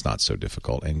that. That's not so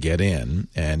difficult, and get in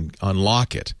and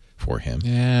unlock it for him.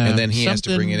 Yeah, and then he has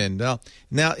to bring it in. Now,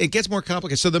 it gets more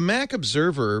complicated. So the Mac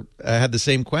Observer had the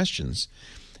same questions,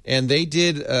 and they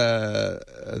did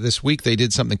this week, they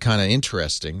did something kind of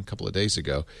interesting a couple of days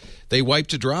ago. They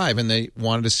wiped a drive, and they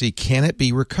wanted to see, can it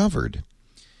be recovered?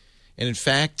 And in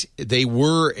fact, they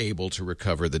were able to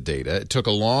recover the data. It took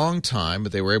a long time,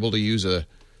 but they were able to use an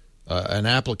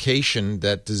application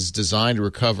that is designed to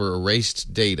recover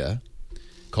erased data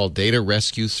called Data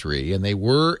Rescue 3, and they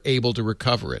were able to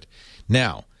recover it.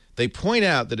 Now, they point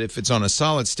out that if it's on a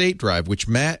solid-state drive, which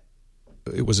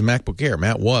it was a MacBook Air,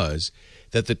 Matt was,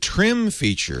 that the trim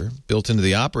feature built into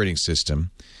the operating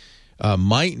system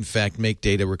might, in fact, make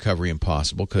data recovery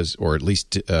impossible, or at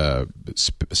least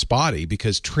spotty,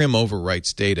 because trim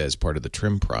overwrites data as part of the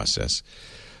trim process.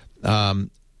 And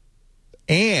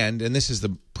this is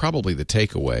probably the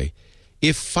takeaway,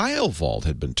 if File Vault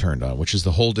had been turned on, which is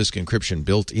the whole disk encryption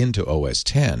built into OS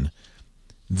X,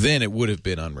 then it would have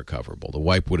been unrecoverable. The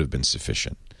wipe would have been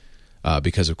sufficient,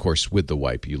 because, of course, with the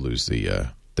wipe you lose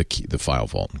the File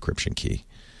Vault encryption key.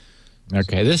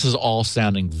 Okay, this is all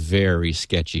sounding very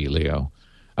sketchy, Leo.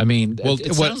 I mean,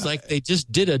 it sounds like they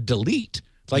just did a delete.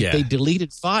 Like they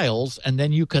deleted files, and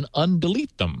then you can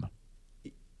undelete them.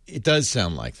 It does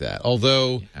sound like that.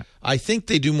 Although I think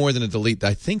they do more than a delete.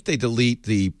 I think they delete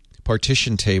the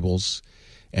partition tables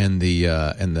and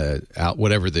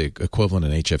whatever the equivalent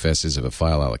in HFS is of a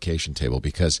file allocation table,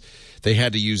 because they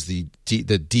had to use the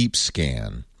deep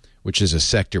scan, which is a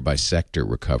sector by sector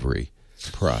recovery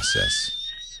process.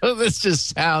 Oh, this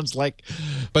just sounds like.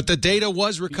 But the data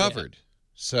was recovered.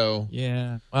 So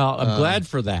yeah. Well, I'm glad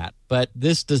for that. But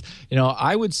this does.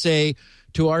 I would say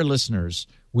to our listeners,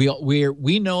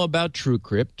 we know about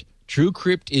TrueCrypt.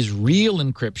 TrueCrypt is real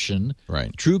encryption.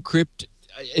 Right. TrueCrypt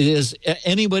is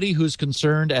anybody who's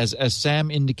concerned, as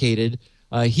Sam indicated,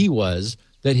 he was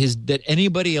that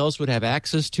anybody else would have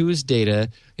access to his data.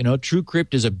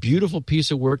 TrueCrypt is a beautiful piece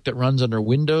of work that runs under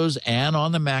Windows and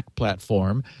on the Mac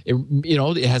platform.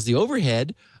 It has the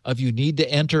overhead of you need to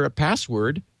enter a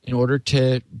password in order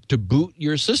to boot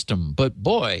your system. But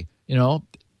boy,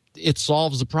 it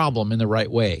solves the problem in the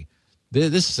right way.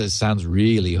 This sounds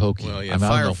really hokey. Well, yeah, I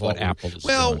don't know what Apple is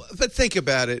doing. But think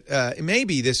about it.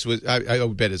 Maybe this was, I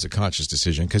would bet it's a conscious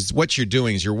decision, because what you're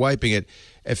doing is you're wiping it,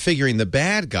 figuring the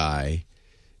bad guy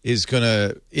is going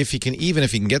to, if he can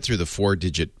get through the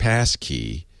 4-digit pass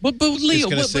key, But Leo, he's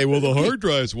going to say, well, the hard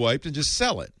drive's wiped, and just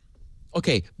sell it.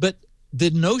 Okay, but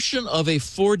the notion of a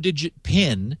 4-digit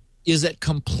PIN is at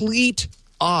complete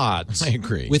odds. I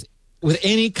agree. With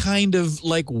any kind of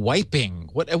like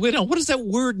wiping. What does that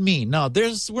word mean? No,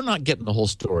 we're not getting the whole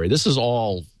story. This is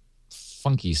all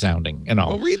funky sounding.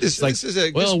 Well, read this. Like, this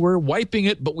is we're wiping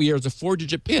it, but we are the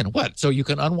 4-digit PIN. What? So you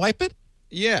can unwipe it?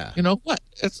 Yeah. You know what?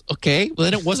 It's okay. Well,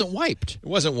 then it wasn't wiped. It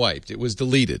wasn't wiped. It was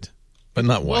deleted, but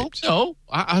not wiped. Well,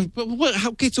 no.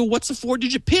 Okay, so what's the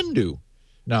 4-digit PIN do?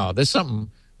 No, there's something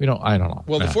I don't know.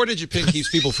 Well, the 4-digit PIN keeps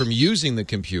people from using the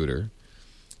computer.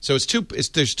 So there's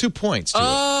 2 points to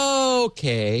it.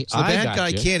 Okay. So the bad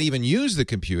guy can't even use the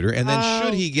computer, and then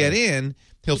should he get in,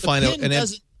 he'll find out. And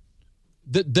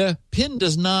the PIN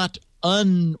does not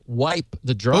unwipe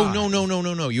the drive. Oh,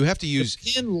 no. You have to use.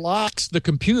 The PIN locks the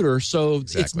computer, so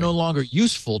it's no longer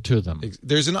useful to them.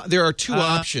 There are 2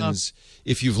 options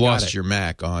if you've lost your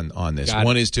Mac on this.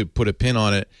 One is to put a PIN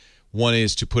on it. One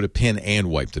is to put a PIN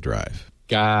and wipe the drive.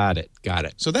 Got it.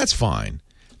 So that's fine.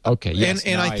 Okay. Yes.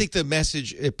 And I think the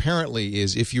message apparently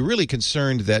is, if you're really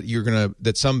concerned that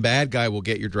that some bad guy will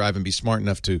get your drive and be smart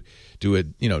enough to do a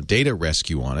data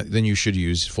rescue on it, then you should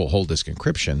use full whole disk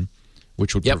encryption,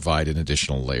 which would provide an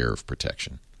additional layer of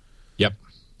protection. Yep.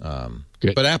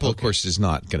 Good. But Apple, of course, is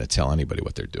not going to tell anybody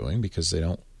what they're doing because they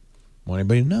don't want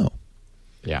anybody to know.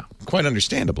 Yeah. Quite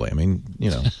understandably. I mean,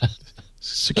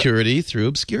 security through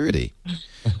obscurity.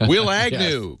 Will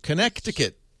Agnew,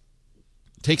 Connecticut,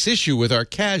 takes issue with our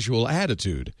casual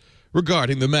attitude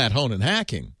regarding the Matt Honan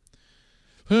hacking.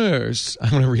 First,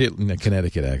 I'm going to read it in a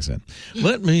Connecticut accent.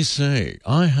 Let me say,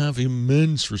 I have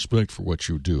immense respect for what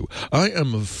you do. I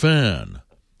am a fan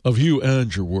of you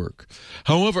and your work.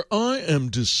 However, I am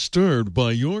disturbed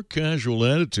by your casual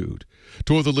attitude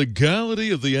toward the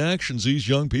legality of the actions these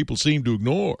young people seem to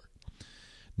ignore.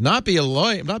 Not being a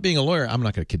lawyer, I'm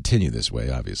not going to continue this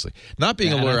way, obviously. Not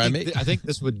being a lawyer, I think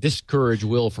this would discourage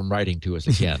Will from writing to us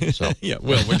again. So. Yeah,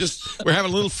 Will, we're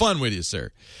having a little fun with you, sir.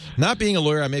 Not being a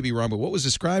lawyer, I may be wrong, but what was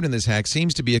described in this hack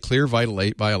seems to be a clear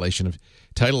violation of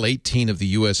Title 18 of the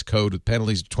U.S. Code, with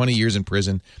penalties of 20 years in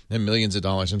prison and millions of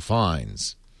dollars in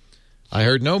fines. I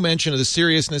heard no mention of the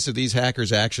seriousness of these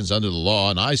hackers' actions under the law,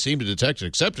 and I seem to detect an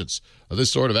acceptance of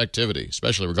this sort of activity,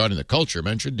 especially regarding the culture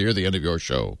mentioned near the end of your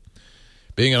show.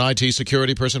 Being an IT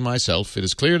security person myself, it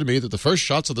is clear to me that the first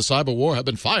shots of the cyber war have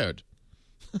been fired.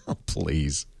 Oh,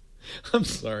 please. I'm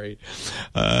sorry.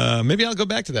 Maybe I'll go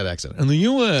back to that accent. And the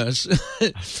U.S.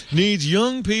 needs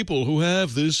young people who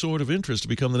have this sort of interest to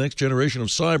become the next generation of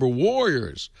cyber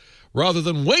warriors, rather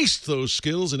than waste those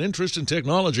skills and interest in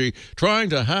technology trying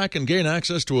to hack and gain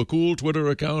access to a cool Twitter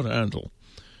account handle.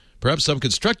 Perhaps some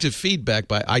constructive feedback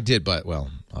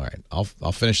all right,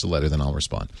 I'll finish the letter, then I'll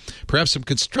respond. Perhaps some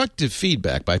constructive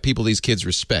feedback by people these kids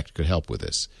respect could help with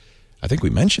this. I think we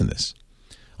mentioned this.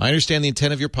 I understand the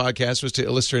intent of your podcast was to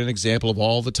illustrate an example of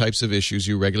all the types of issues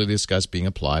you regularly discuss being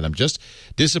applied. I'm just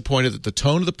disappointed that the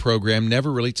tone of the program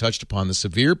never really touched upon the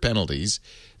severe penalties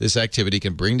this activity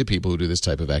can bring to people who do this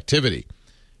type of activity.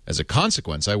 As a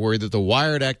consequence, I worry that the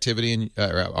Wired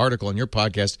article in your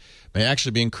podcast may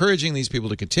actually be encouraging these people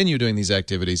to continue doing these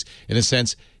activities, in a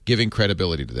sense, giving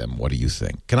credibility to them. What do you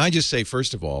think? Can I just say,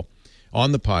 first of all,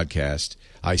 on the podcast,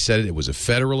 I said it was a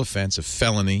federal offense, a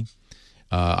felony.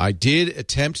 I did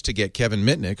attempt to get Kevin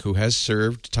Mitnick, who has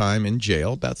served time in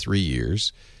jail, about 3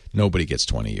 years. Nobody gets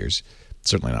 20 years,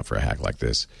 certainly not for a hack like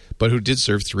this, but who did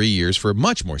serve 3 years for a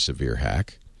much more severe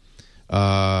hack,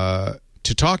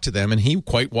 to talk to them, and he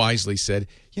quite wisely said,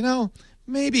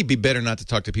 maybe it'd be better not to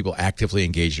talk to people actively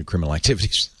engaged in criminal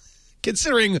activities,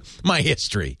 considering my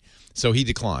history. So he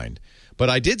declined. But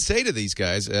I did say to these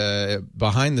guys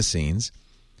behind the scenes,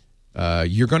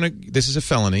 this is a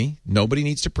felony. Nobody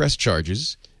needs to press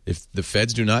charges if the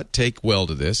feds do not take well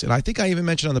to this. And I think I even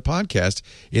mentioned on the podcast,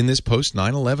 in this post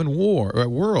 9/11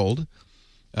 world,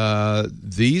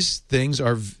 these things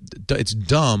it's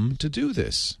dumb to do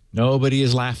this. Nobody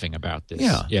is laughing about this.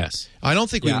 Yeah. Yes. I don't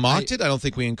think we mocked it. I don't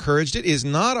think we encouraged it. It is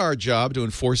not our job to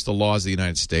enforce the laws of the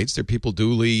United States. There are people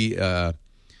duly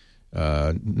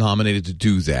nominated to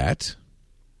do that.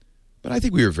 But I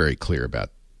think we were very clear about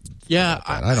that.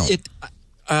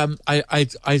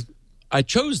 I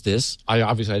chose this.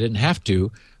 I didn't have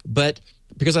to, but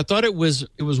because I thought it was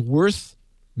worth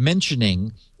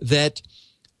mentioning that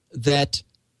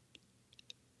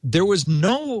there was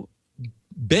no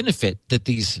benefit that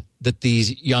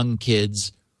these young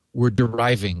kids were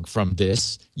deriving from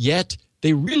this, yet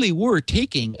they really were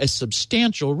taking a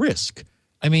substantial risk.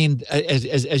 I mean,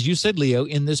 as you said, Leo,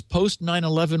 in this post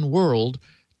 9/11 world,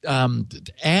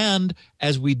 and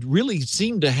as we really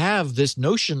seem to have this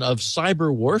notion of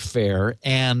cyber warfare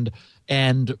and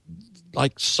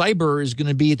like cyber is going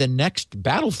to be the next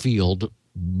battlefield,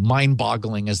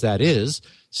 mind-boggling as that is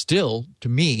still to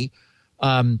me,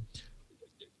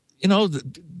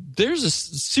 there's a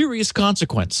serious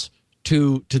consequence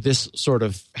to this sort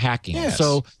of hacking. Yes,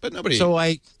 but nobody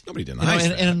denies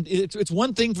that. And it's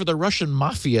one thing for the Russian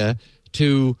mafia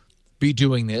to be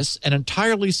doing this, and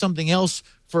entirely something else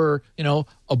for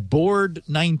a bored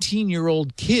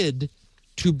 19-year-old kid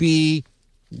to be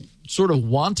sort of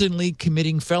wantonly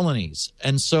committing felonies.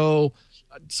 And so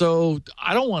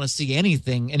I don't want to see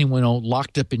anyone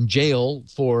locked up in jail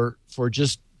for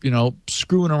just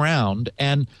screwing around.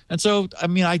 And so I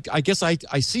mean I guess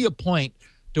I see a point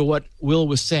to what Will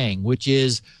was saying, which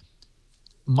is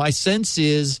my sense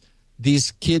is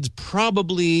these kids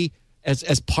probably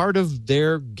as part of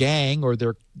their gang or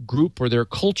their group or their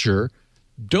culture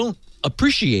don't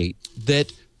appreciate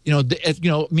that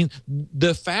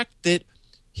the fact that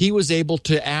he was able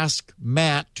to ask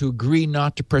Matt to agree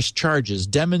not to press charges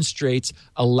demonstrates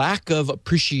a lack of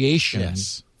appreciation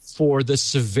for the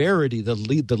severity, the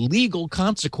legal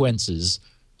consequences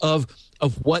of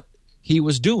what he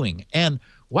was doing. And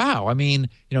wow, I mean,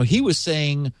 he was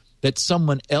saying that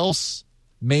someone else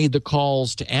made the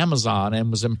calls to Amazon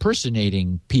and was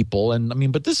impersonating people, and I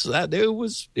mean, but it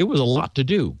was a lot to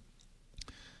do.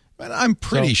 But I'm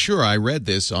pretty sure I read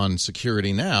this on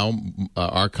Security Now,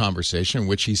 our conversation, in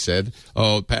which he said,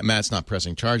 Matt's not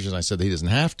pressing charges. And I said he doesn't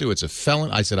have to. It's a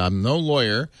felony. I said, I'm no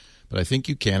lawyer, but I think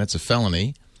you can. It's a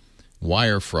felony.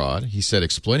 Wire fraud. He said,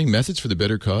 exploiting methods for the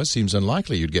better cause seems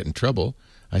unlikely. You'd get in trouble.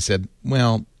 I said,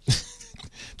 well,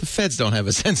 the feds don't have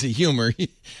a sense of humor.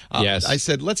 Yes. I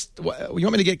said, you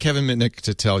want me to get Kevin Mitnick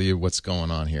to tell you what's going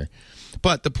on here?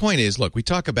 But the point is, look, we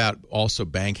talk about also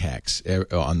bank hacks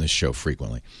on this show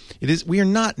frequently. We are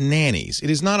not nannies. It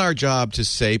is not our job to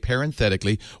say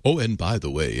parenthetically, and by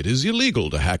the way, it is illegal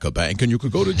to hack a bank and you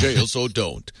could go to jail, so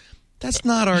don't. That's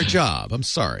not our job. I'm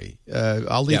sorry.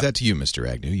 I'll leave that to you, Mr.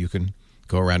 Agnew. You can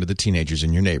go around to the teenagers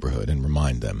in your neighborhood and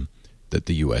remind them that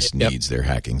the U.S. needs their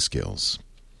hacking skills.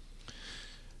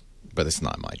 But it's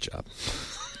not my job.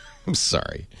 I'm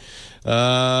sorry.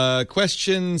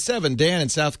 Question 7, Dan in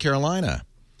South Carolina.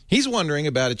 He's wondering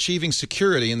about achieving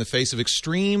security in the face of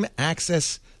extreme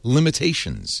access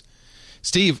limitations.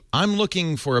 Steve, I'm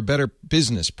looking for a better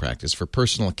business practice for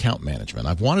personal account management.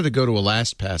 I've wanted to go to a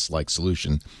LastPass-like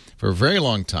solution for a very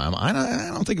long time. I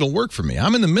don't think it'll work for me.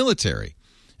 I'm in the military,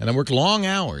 and I work long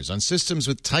hours on systems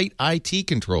with tight IT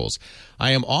controls.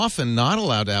 I am often not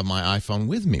allowed to have my iPhone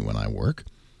with me when I work.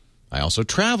 I also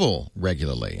travel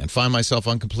regularly and find myself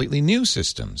on completely new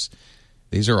systems.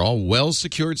 These are all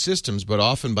well-secured systems, but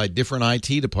often by different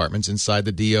IT departments inside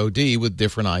the DoD with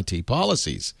different IT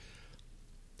policies.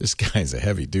 This guy's a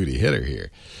heavy-duty hitter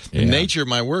here. The nature of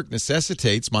my work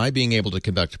necessitates my being able to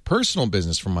conduct personal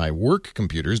business from my work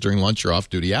computers during lunch or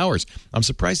off-duty hours. I'm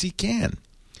surprised he can.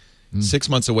 6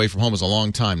 months away from home is a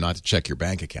long time not to check your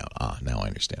bank account. Now I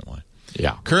understand why.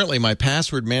 Yeah. Currently, my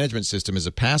password management system is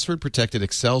a password-protected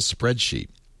Excel spreadsheet.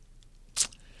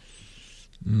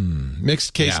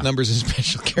 Mixed case numbers and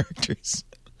special characters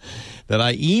that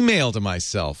I email to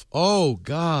myself. Oh,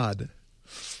 God.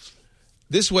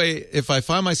 This way, if I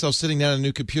find myself sitting down at a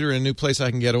new computer in a new place,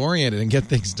 I can get oriented and get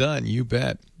things done. You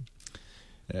bet.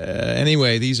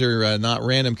 Anyway, these are not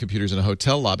random computers in a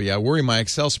hotel lobby. I worry my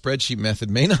Excel spreadsheet method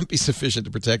may not be sufficient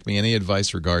to protect me. Any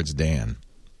advice? Regards, Dan.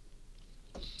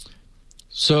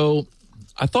 So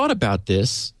I thought about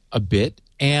this a bit,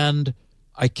 and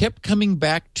I kept coming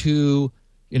back to,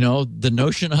 the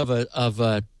notion of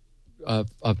a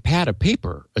pad of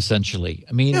paper, essentially.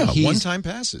 I mean, one-time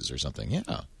passes or something.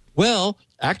 Yeah. Well,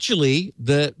 actually,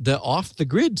 the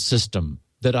off-the-grid system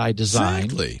that I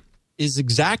designed is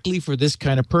exactly for this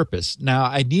kind of purpose. Now,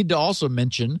 I need to also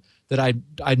mention that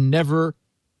I never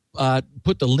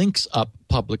put the links up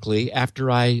publicly after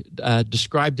I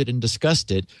described it and discussed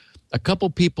it. A couple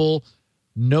people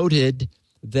noted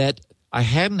that I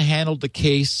hadn't handled the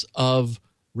case of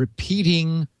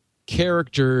repeating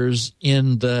characters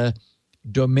in the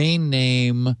domain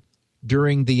name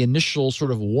during the initial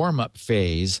sort of warm-up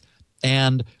phase,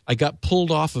 and I got pulled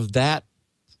off of that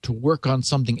to work on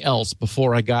something else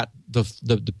before I got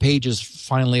the pages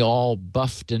finally all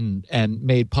buffed and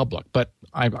made public. But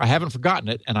I haven't forgotten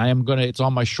it, and it's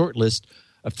on my short list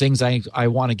of things I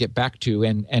want to get back to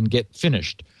and get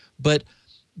finished. But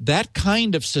that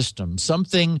kind of system,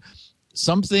 something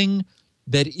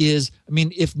that is, I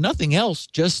mean, if nothing else,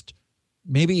 just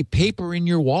maybe paper in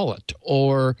your wallet,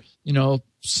 or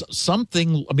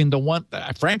something. I mean, the one,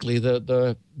 frankly,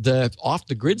 the off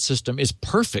the grid system is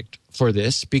perfect for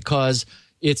this because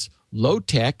it's low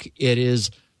tech. It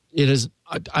is.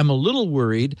 I'm a little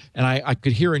worried, and I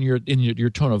could hear in your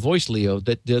tone of voice, Leo,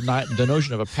 that the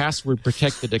notion of a password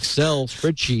protected Excel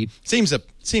spreadsheet seems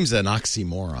an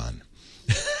oxymoron.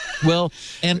 Well,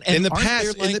 and in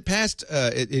the past,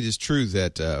 it is true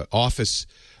that Office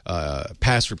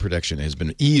password protection has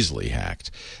been easily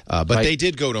hacked, but they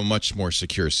did go to a much more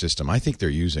secure system. I think they're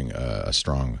using a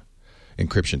strong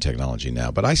encryption technology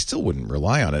now, but I still wouldn't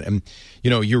rely on it. And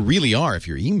you really are if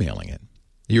you're emailing it.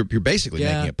 You're basically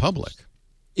making it public.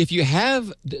 If you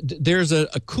have, there's a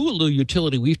cool little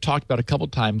utility we've talked about a couple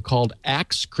of times called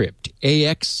AXCrypt,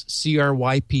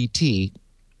 AXCRYPT.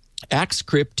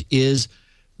 AXCrypt is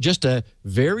just a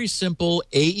very simple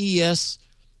AES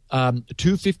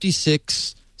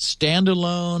 256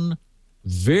 standalone,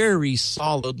 very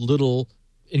solid little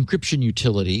encryption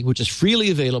utility, which is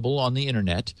freely available on the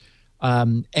internet.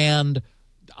 And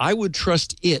I would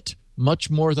trust it much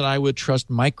more than I would trust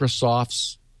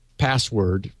Microsoft's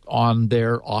password on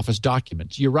their Office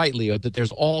documents. You're right, Leo, that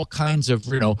there's all kinds of,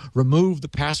 remove the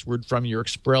password from your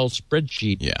Excel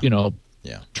spreadsheet,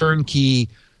 turnkey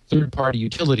third-party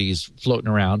utilities floating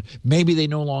around. Maybe they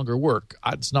no longer work.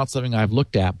 It's not something I've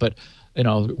looked at, but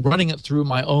running it through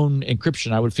my own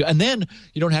encryption, I would feel. And then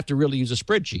you don't have to really use a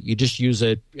spreadsheet. You just use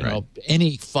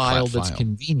any file that's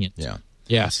convenient. Yeah.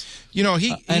 Yes.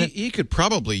 He could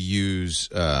probably use,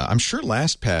 I'm sure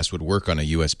LastPass would work on a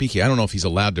USB key. I don't know if he's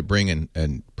allowed to bring in,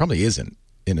 and probably isn't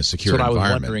in a secure environment. That's what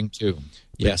I was wondering too.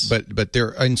 Yes. But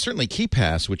there, and certainly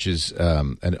KeePass, which is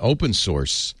an open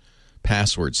source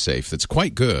password safe that's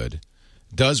quite good,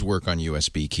 does work on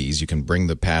USB keys. You can bring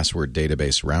the password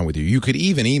database around with you. You could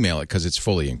even email it because it's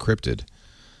fully encrypted.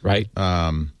 Right.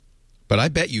 But I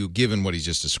bet you, given what he's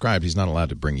just described, he's not allowed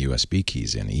to bring USB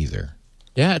keys in either.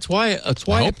 Yeah, it's why a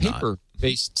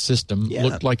paper-based system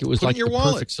looked like it was like the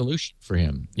perfect solution for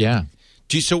him. Yeah.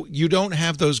 So you don't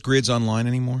have those grids online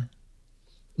anymore?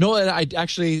 No,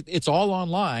 it's all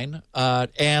online,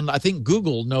 and I think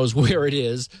Google knows where it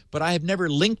is, but I have never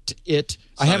linked it.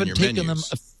 I haven't taken them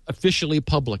officially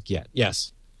public yet.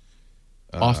 Yes,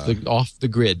 off the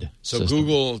grid. So system.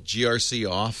 Google GRC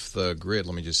off the grid.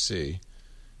 Let me just see,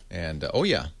 and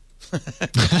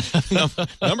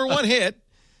number one hit.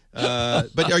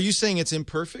 But are you saying it's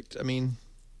imperfect? I mean,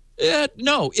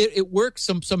 no, it works.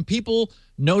 Some people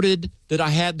noted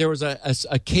that there was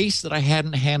a case that I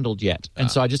hadn't handled yet,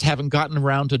 and so I just haven't gotten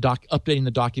around to updating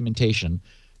the documentation,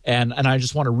 and I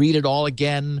just want to read it all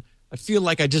again. I feel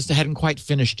like I just hadn't quite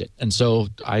finished it, and so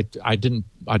I didn't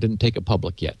take it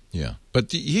public yet. Yeah,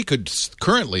 but he could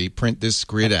currently print this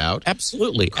grid out.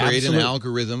 Absolutely, create an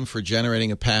algorithm for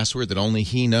generating a password that only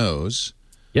he knows.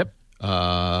 Yep.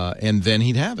 And then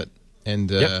he'd have it. And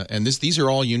these are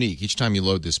all unique. Each time you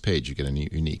load this page, you get a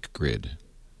unique grid.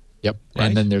 Yep. Right?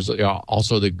 And then there's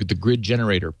also the grid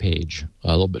generator page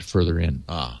a little bit further in.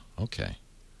 Ah, okay.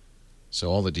 So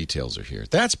all the details are here.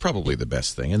 That's probably the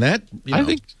best thing. And that, I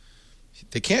think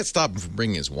they can't stop him from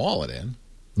bringing his wallet in.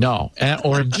 No,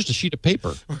 or just a sheet of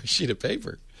paper. Or a sheet of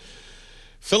paper.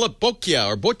 Philip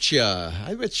Boccia, I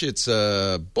bet you it's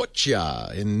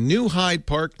Boccia in New Hyde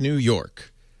Park, New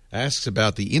York, asks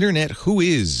about the Internet Who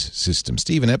Is system.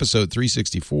 Steve, in episode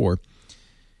 364,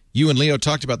 you and Leo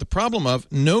talked about the problem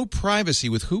of no privacy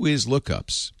with Who Is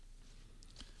lookups.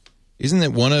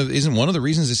 Isn't one of the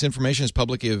reasons this information is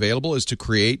publicly available is to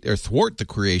create or thwart the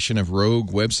creation of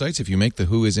rogue websites? If you make the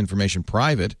Who Is information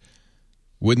private,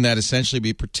 wouldn't that essentially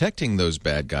be protecting those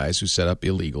bad guys who set up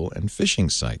illegal and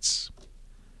phishing sites?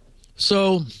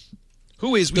 So,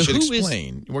 Who Is? We should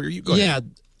explain. Where are you going? Yeah,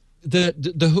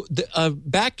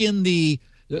 back in the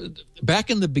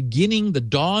beginning, the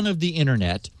dawn of the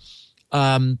internet,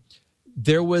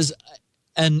 there was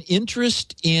an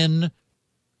interest in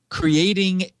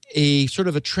creating a sort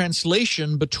of a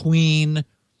translation between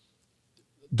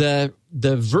the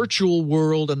virtual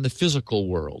world and the physical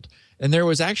world. And there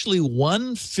was actually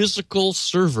one physical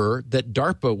server that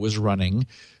DARPA was running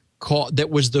that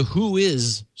was the Who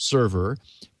Is server,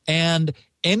 and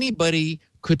anybody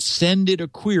could send it a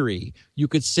query. You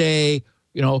could say,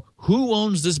 who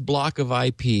owns this block of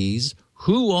IPs?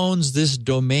 Who owns this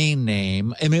domain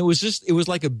name? I mean, it was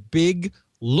like a big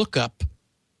lookup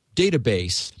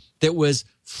database that was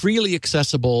freely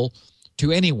accessible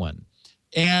to anyone.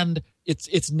 And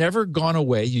it's never gone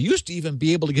away. You used to even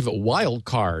be able to give it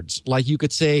wildcards. Like you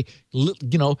could say,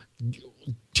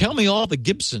 tell me all the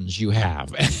Gibsons you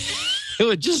have. It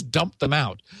would just dump them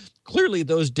out. Clearly,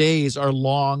 those days are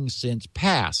long since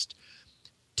past.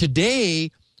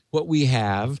 Today, what we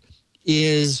have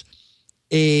is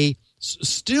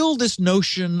still this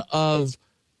notion of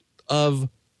the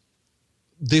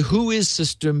Whois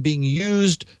system being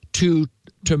used to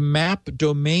map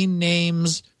domain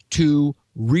names to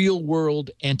real world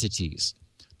entities.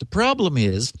 The problem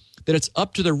is that it's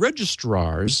up to the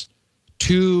registrars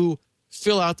to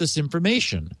fill out this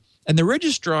information, and the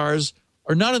registrars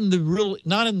are not in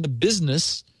the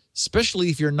business, especially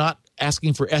if you're not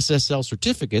asking for SSL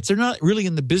certificates. They're not really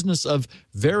in the business of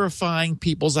verifying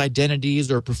people's identities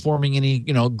or performing any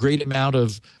great amount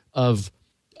of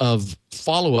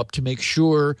follow-up to make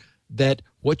sure that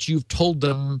what you've told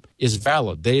them is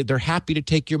valid. They're happy to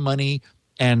take your money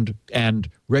and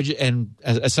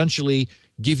essentially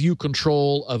give you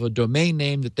control of a domain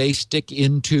name that they stick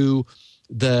into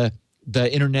the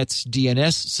internet's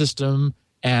DNS system,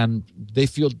 and they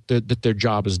feel that their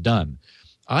job is done.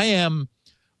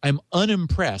 I'm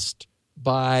unimpressed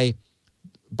by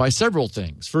several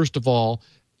things. First of all,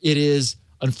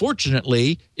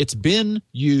 unfortunately it's been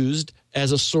used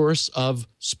as a source of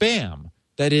spam.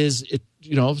 That is,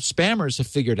 spammers have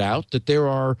figured out that there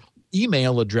are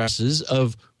email addresses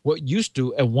of what used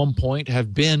to at one point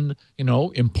have been,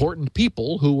 important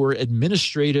people who were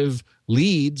administrative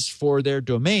leads for their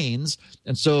domains.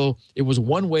 And so it was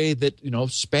one way that,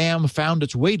 spam found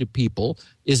its way to people,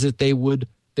 is that they would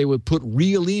put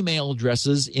real email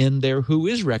addresses in their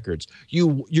Whois records.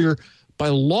 You're by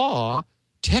law,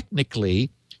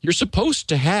 technically, you're supposed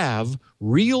to have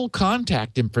real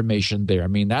contact information there. I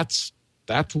mean, that's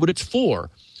what it's for.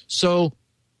 So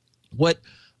what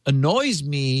annoys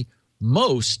me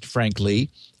most, frankly,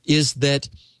 is that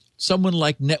someone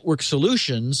like Network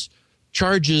Solutions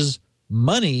charges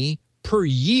money per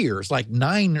year. It's like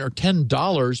 $9 or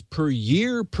 $10 per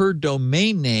year per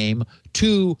domain name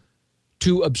to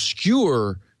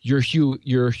obscure your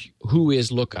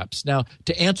Whois lookups. Now,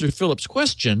 to answer Philip's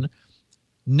question,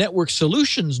 Network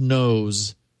Solutions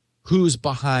knows who's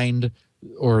behind,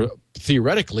 or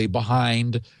theoretically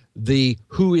behind, the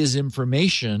Whois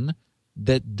information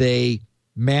that they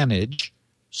manage.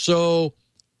 So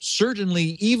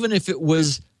certainly, even if it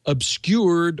was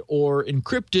obscured or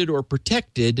encrypted or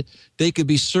protected, they could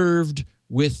be served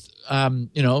with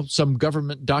some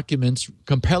government documents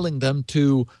compelling them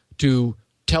to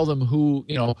tell them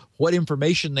what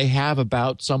information they have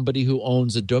about somebody who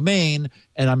owns a domain,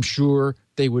 and I'm sure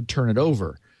they would turn it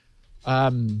over.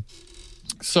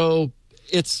 So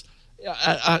it's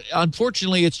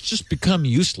unfortunately it's just become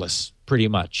useless pretty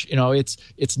much.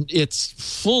 It's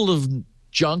full of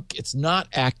junk. It's not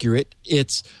accurate.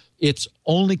 It's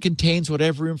only contains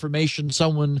whatever information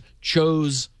someone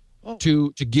chose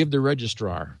to give the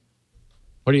registrar.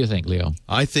 What do you think, Leo?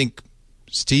 I think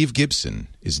Steve Gibson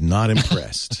is not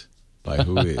impressed by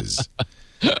Whois.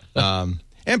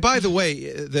 And by the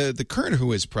way, the current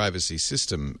Whois privacy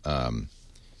system,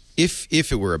 if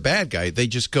it were a bad guy, they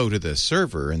just go to the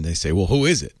server and they say, well, who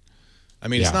is it? I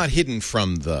mean, It's not hidden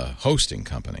from the hosting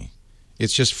company.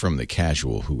 It's just from the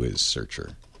casual Whois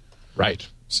searcher. Right.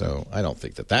 So I don't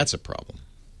think that's a problem.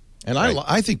 And right.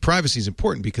 I think privacy is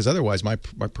important because otherwise my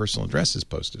personal address is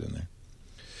posted in there.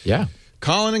 Yeah.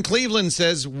 Colin in Cleveland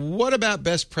says, what about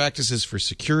best practices for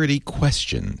security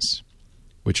questions,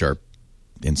 which are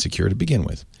insecure to begin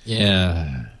with?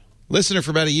 Yeah. Listener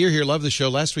for about a year here, love the show.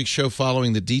 Last week's show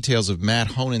following the details of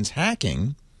Matt Honen's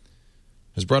hacking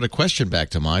has brought a question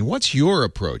back to mind. What's your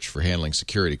approach for handling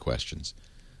security questions?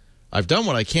 I've done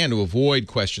what I can to avoid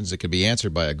questions that could be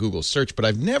answered by a Google search, but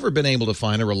I've never been able to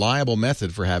find a reliable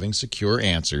method for having secure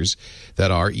answers that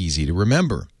are easy to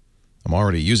remember. I'm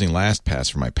already using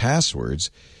LastPass for my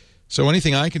passwords, so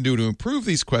anything I can do to improve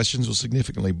these questions will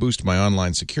significantly boost my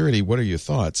online security. What are your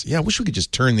thoughts? Yeah, I wish we could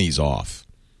just turn these off.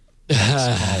 Wouldn't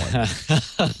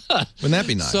that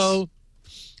be nice? So,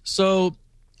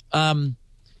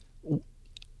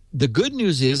 the good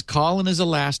news is Colin is a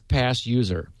LastPass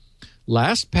user.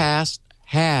 LastPass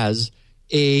has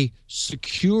a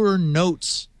secure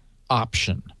notes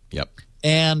option. Yep.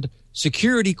 And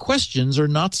security questions are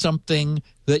not something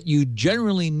that you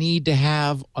generally need to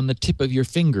have on the tip of your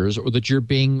fingers or that you're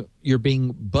being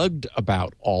bugged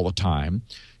about all the time.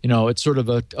 It's sort of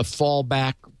a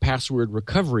fallback password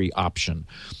recovery option.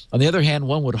 On the other hand,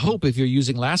 one would hope if you're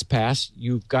using LastPass,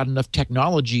 you've got enough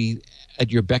technology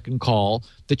at your beck and call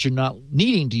that you're not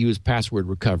needing to use password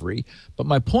recovery. But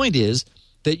my point is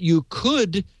that you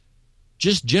could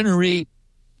just generate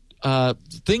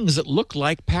things that look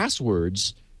like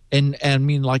passwords and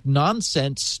like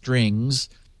nonsense strings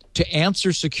to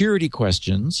answer security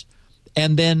questions,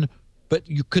 but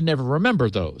you could never remember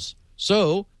those.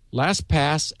 So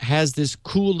LastPass has this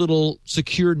cool little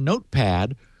secure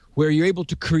notepad where you're able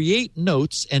to create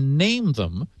notes and name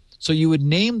them. So you would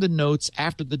name the notes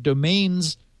after the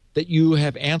domains that you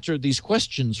have answered these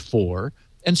questions for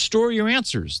and store your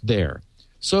answers there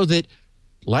so that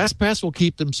LastPass will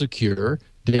keep them secure.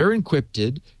 They're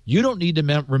encrypted. You don't need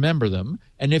to remember them.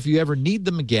 And if you ever need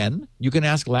them again, you can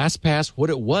ask LastPass what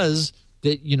it was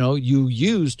that, you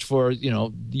used for,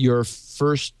 your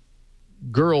first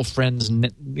girlfriend's,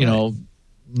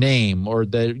 name, or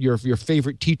your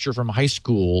favorite teacher from high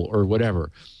school or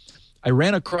whatever. I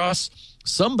ran across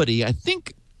somebody, I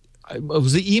think it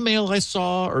was the email I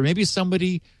saw, or maybe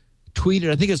somebody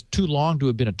tweeted. I think it's too long to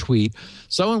have been a tweet.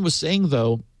 Someone was saying,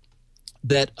 though,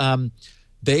 that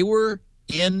they were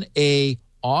in a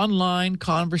online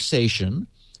conversation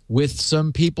with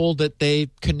some people that they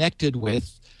connected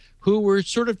with who were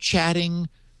sort of chatting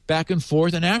back and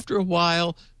forth. And after a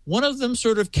while, one of them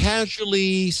sort of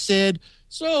casually said,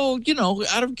 so,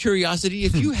 out of curiosity,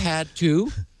 if you had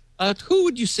to, who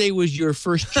would you say was your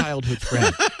first childhood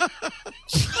friend?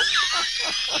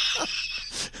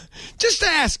 Just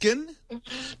asking.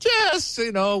 Just,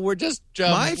 we're just...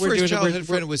 My first childhood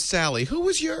friend was Sally. Who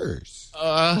was yours?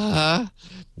 Uh-huh.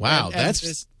 Wow,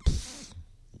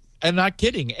 And not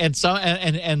kidding. And so,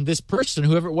 and this person,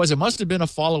 whoever it was, it must have been a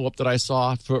follow-up that I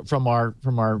saw from our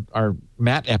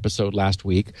Matt episode last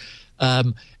week.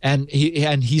 And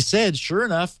he said, sure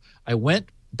enough, I went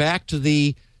back to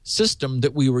the system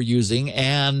that we were using,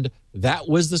 and that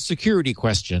was the security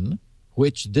question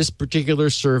which this particular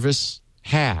service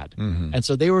had. Mm-hmm. And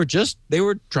so they were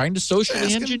trying to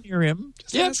socially engineer him.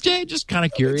 Just kind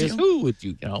of curious. Who would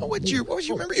you, what was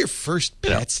you remember your first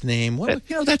pet's name?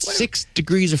 That's 6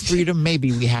 degrees of freedom.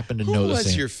 Maybe we happen to know the same. Who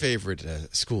was your favorite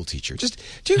school teacher?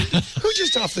 Who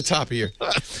just off the top of your...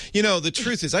 the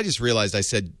truth is, I just realized I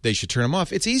said they should turn them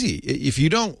off. It's easy. If you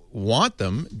don't want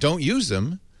them, don't use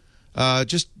them.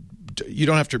 You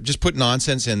don't have to just put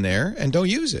nonsense in there and don't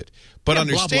use it. But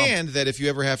understand that if you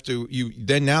ever have to,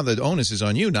 then now the onus is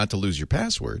on you not to lose your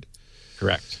password.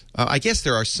 Correct. I guess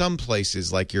there are some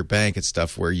places like your bank and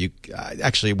stuff where you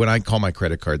actually, when I call my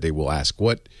credit card, they will ask,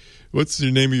 what's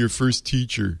the name of your first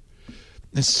teacher?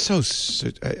 It's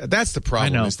that's the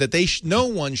problem, is that no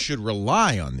one should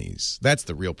rely on these. That's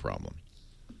the real problem.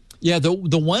 Yeah, the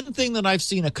one thing that I've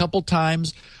seen a couple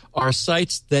times are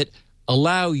sites that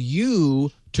allow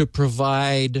you to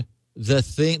provide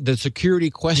the security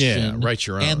question, write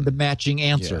your own, and the matching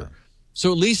answer. Yeah.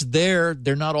 So at least they're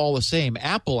not all the same.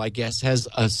 Apple, I guess, has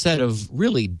a set of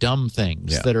really dumb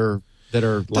things that are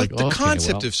like the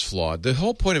concept is flawed. The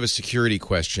whole point of a security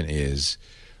question is,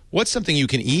 what's something you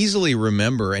can easily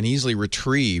remember and easily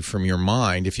retrieve from your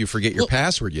mind if you forget your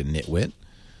password, you nitwit?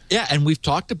 Yeah, and we've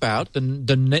talked about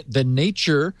the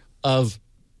nature of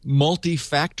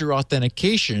multi-factor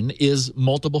authentication is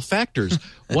multiple factors.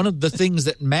 One of the things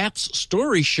that Matt's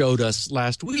story showed us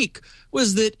last week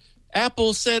was that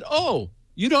Apple said, "Oh,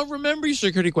 you don't remember your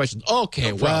security questions?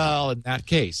 Okay, well, in that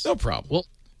case, no problem. Well,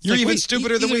 you're even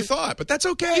stupider than we thought, but that's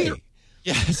okay.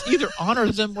 Either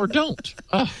honor them or don't.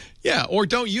 Yeah, or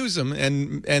don't use them,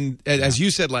 and as you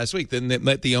said last week, then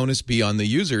let the onus be on the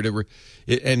user to.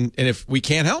 And if we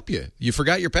can't help you, you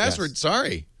forgot your password.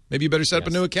 Sorry, maybe you better set up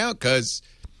a new account because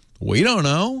we don't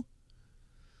know.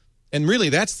 And really,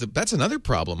 that's another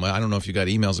problem. I don't know if you got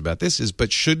emails about this,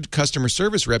 but should customer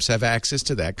service reps have access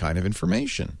to that kind of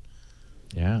information?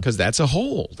 Yeah, because that's a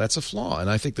hole, that's a flaw, and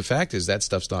I think the fact is that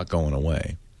stuff's not going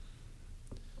away.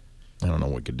 I don't know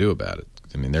what we could do about it.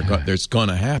 I mean, there's going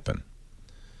to happen.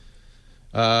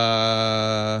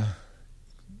 I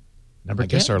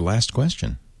guess our last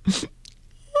question.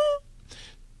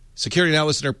 Security Now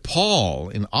listener Paul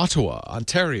in Ottawa,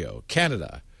 Ontario,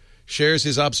 Canada, shares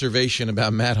his observation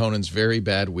about Matt Honen's very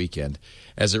bad weekend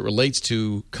as it relates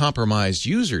to compromised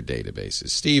user databases.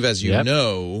 Steve, as you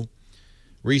know,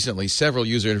 recently several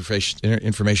user information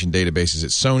databases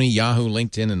at Sony, Yahoo,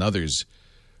 LinkedIn, and others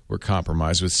were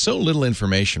compromised. With so little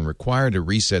information required to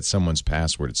reset someone's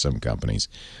password at some companies,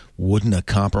 wouldn't a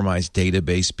compromised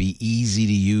database be easy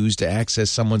to use to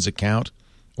access someone's account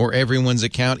or everyone's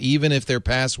account, even if their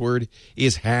password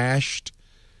is hashed?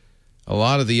 A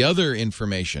lot of the other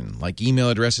information, like email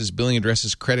addresses, billing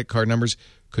addresses, credit card numbers,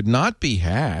 could not be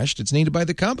hashed. It's needed by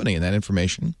the company, and that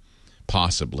information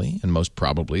possibly and most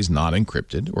probably is not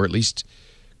encrypted, or at least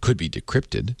could be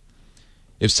decrypted.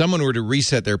 If someone were to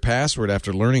reset their password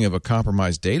after learning of a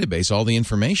compromised database, all the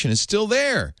information is still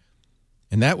there.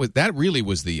 And that really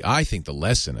was I think the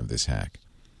lesson of this hack,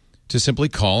 to simply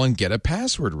call and get a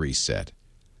password reset.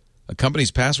 A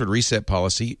company's password reset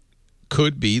policy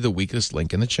could be the weakest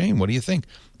link in the chain. What do you think?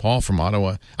 Paul from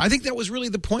Ottawa. I think that was really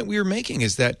the point we were making,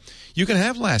 is that you can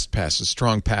have LastPass,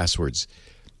 strong passwords,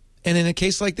 And in a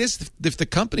case like this, if the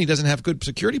company doesn't have good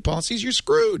security policies, you're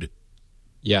screwed.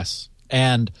 Yes.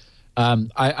 And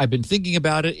I've been thinking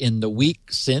about it in the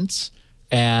week since,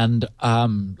 and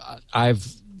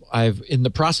I've in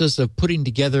the process of putting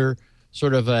together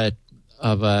sort of a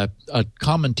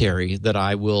commentary that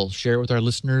I will share with our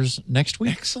listeners next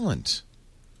week. Excellent.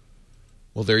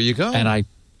 Well, there you go. And I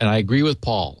agree with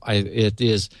Paul. It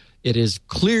is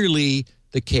clearly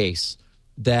the case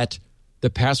that the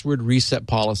password reset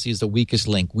policy is the weakest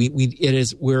link.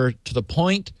 We're to the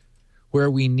point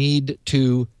where we need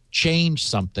to change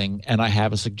something, and I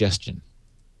have a suggestion,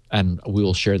 and we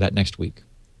will share that next week.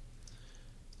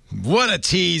 What a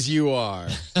tease you are.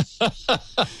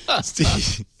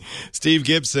 Steve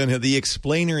Gibson, the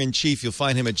explainer-in-chief. You'll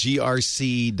find him at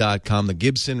grc.com, the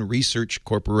Gibson Research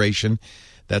Corporation.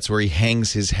 That's where he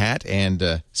hangs his hat. And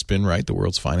SpinRite, the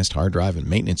world's finest hard drive and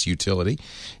maintenance utility.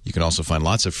 You can also find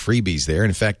lots of freebies there. And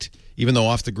in fact, even though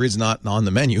Off the Grid's not on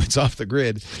the menu, it's Off the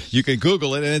Grid. You can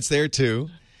Google it, and it's there too.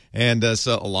 And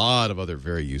so a lot of other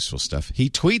very useful stuff. He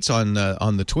tweets on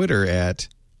the Twitter at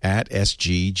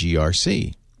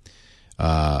SGGRC.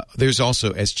 There's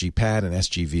also SGPAD and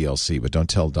SGVLC, but don't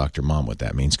tell Dr. Mom what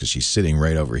that means because she's sitting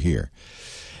right over here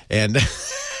and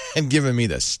giving me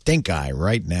the stink eye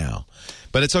right now.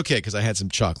 But it's okay because I had some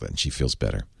chocolate and she feels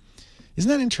better. Isn't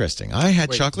that interesting? I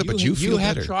had chocolate, but you feel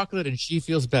better. You have chocolate and she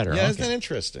feels better. Yeah, isn't that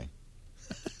interesting?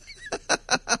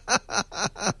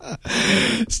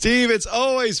 Steve, it's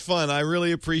always fun. I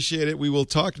really appreciate it. We will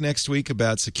talk next week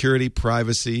about security,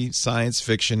 privacy, science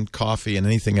fiction, coffee, and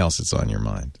anything else that's on your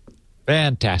mind.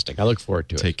 Fantastic. I look forward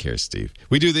to it. Take care, Steve.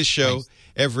 We do this show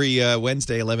every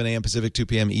Wednesday, 11 a.m. Pacific, 2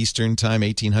 p.m. Eastern Time,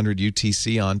 1800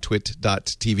 UTC on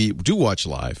twit.tv. Do watch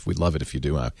live. We'd love it if you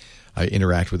do. I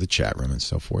interact with the chat room and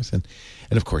so forth. And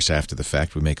of course, after the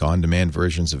fact, we make on-demand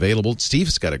versions available.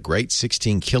 Steve's got a great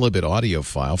 16 kilobit audio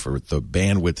file for the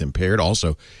bandwidth impaired.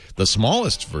 Also, the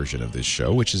smallest version of this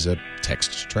show, which is a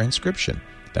text transcription.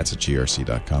 That's at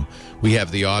grc.com. We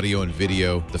have the audio and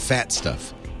video, the fat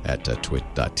stuff, at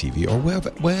twit.tv or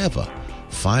wherever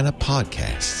finer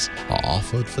podcasts are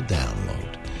offered for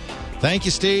download. Thank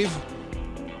you, Steve.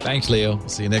 Thanks, Leo.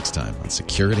 See you next time on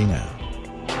Security Now.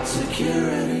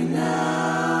 Security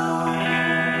Now.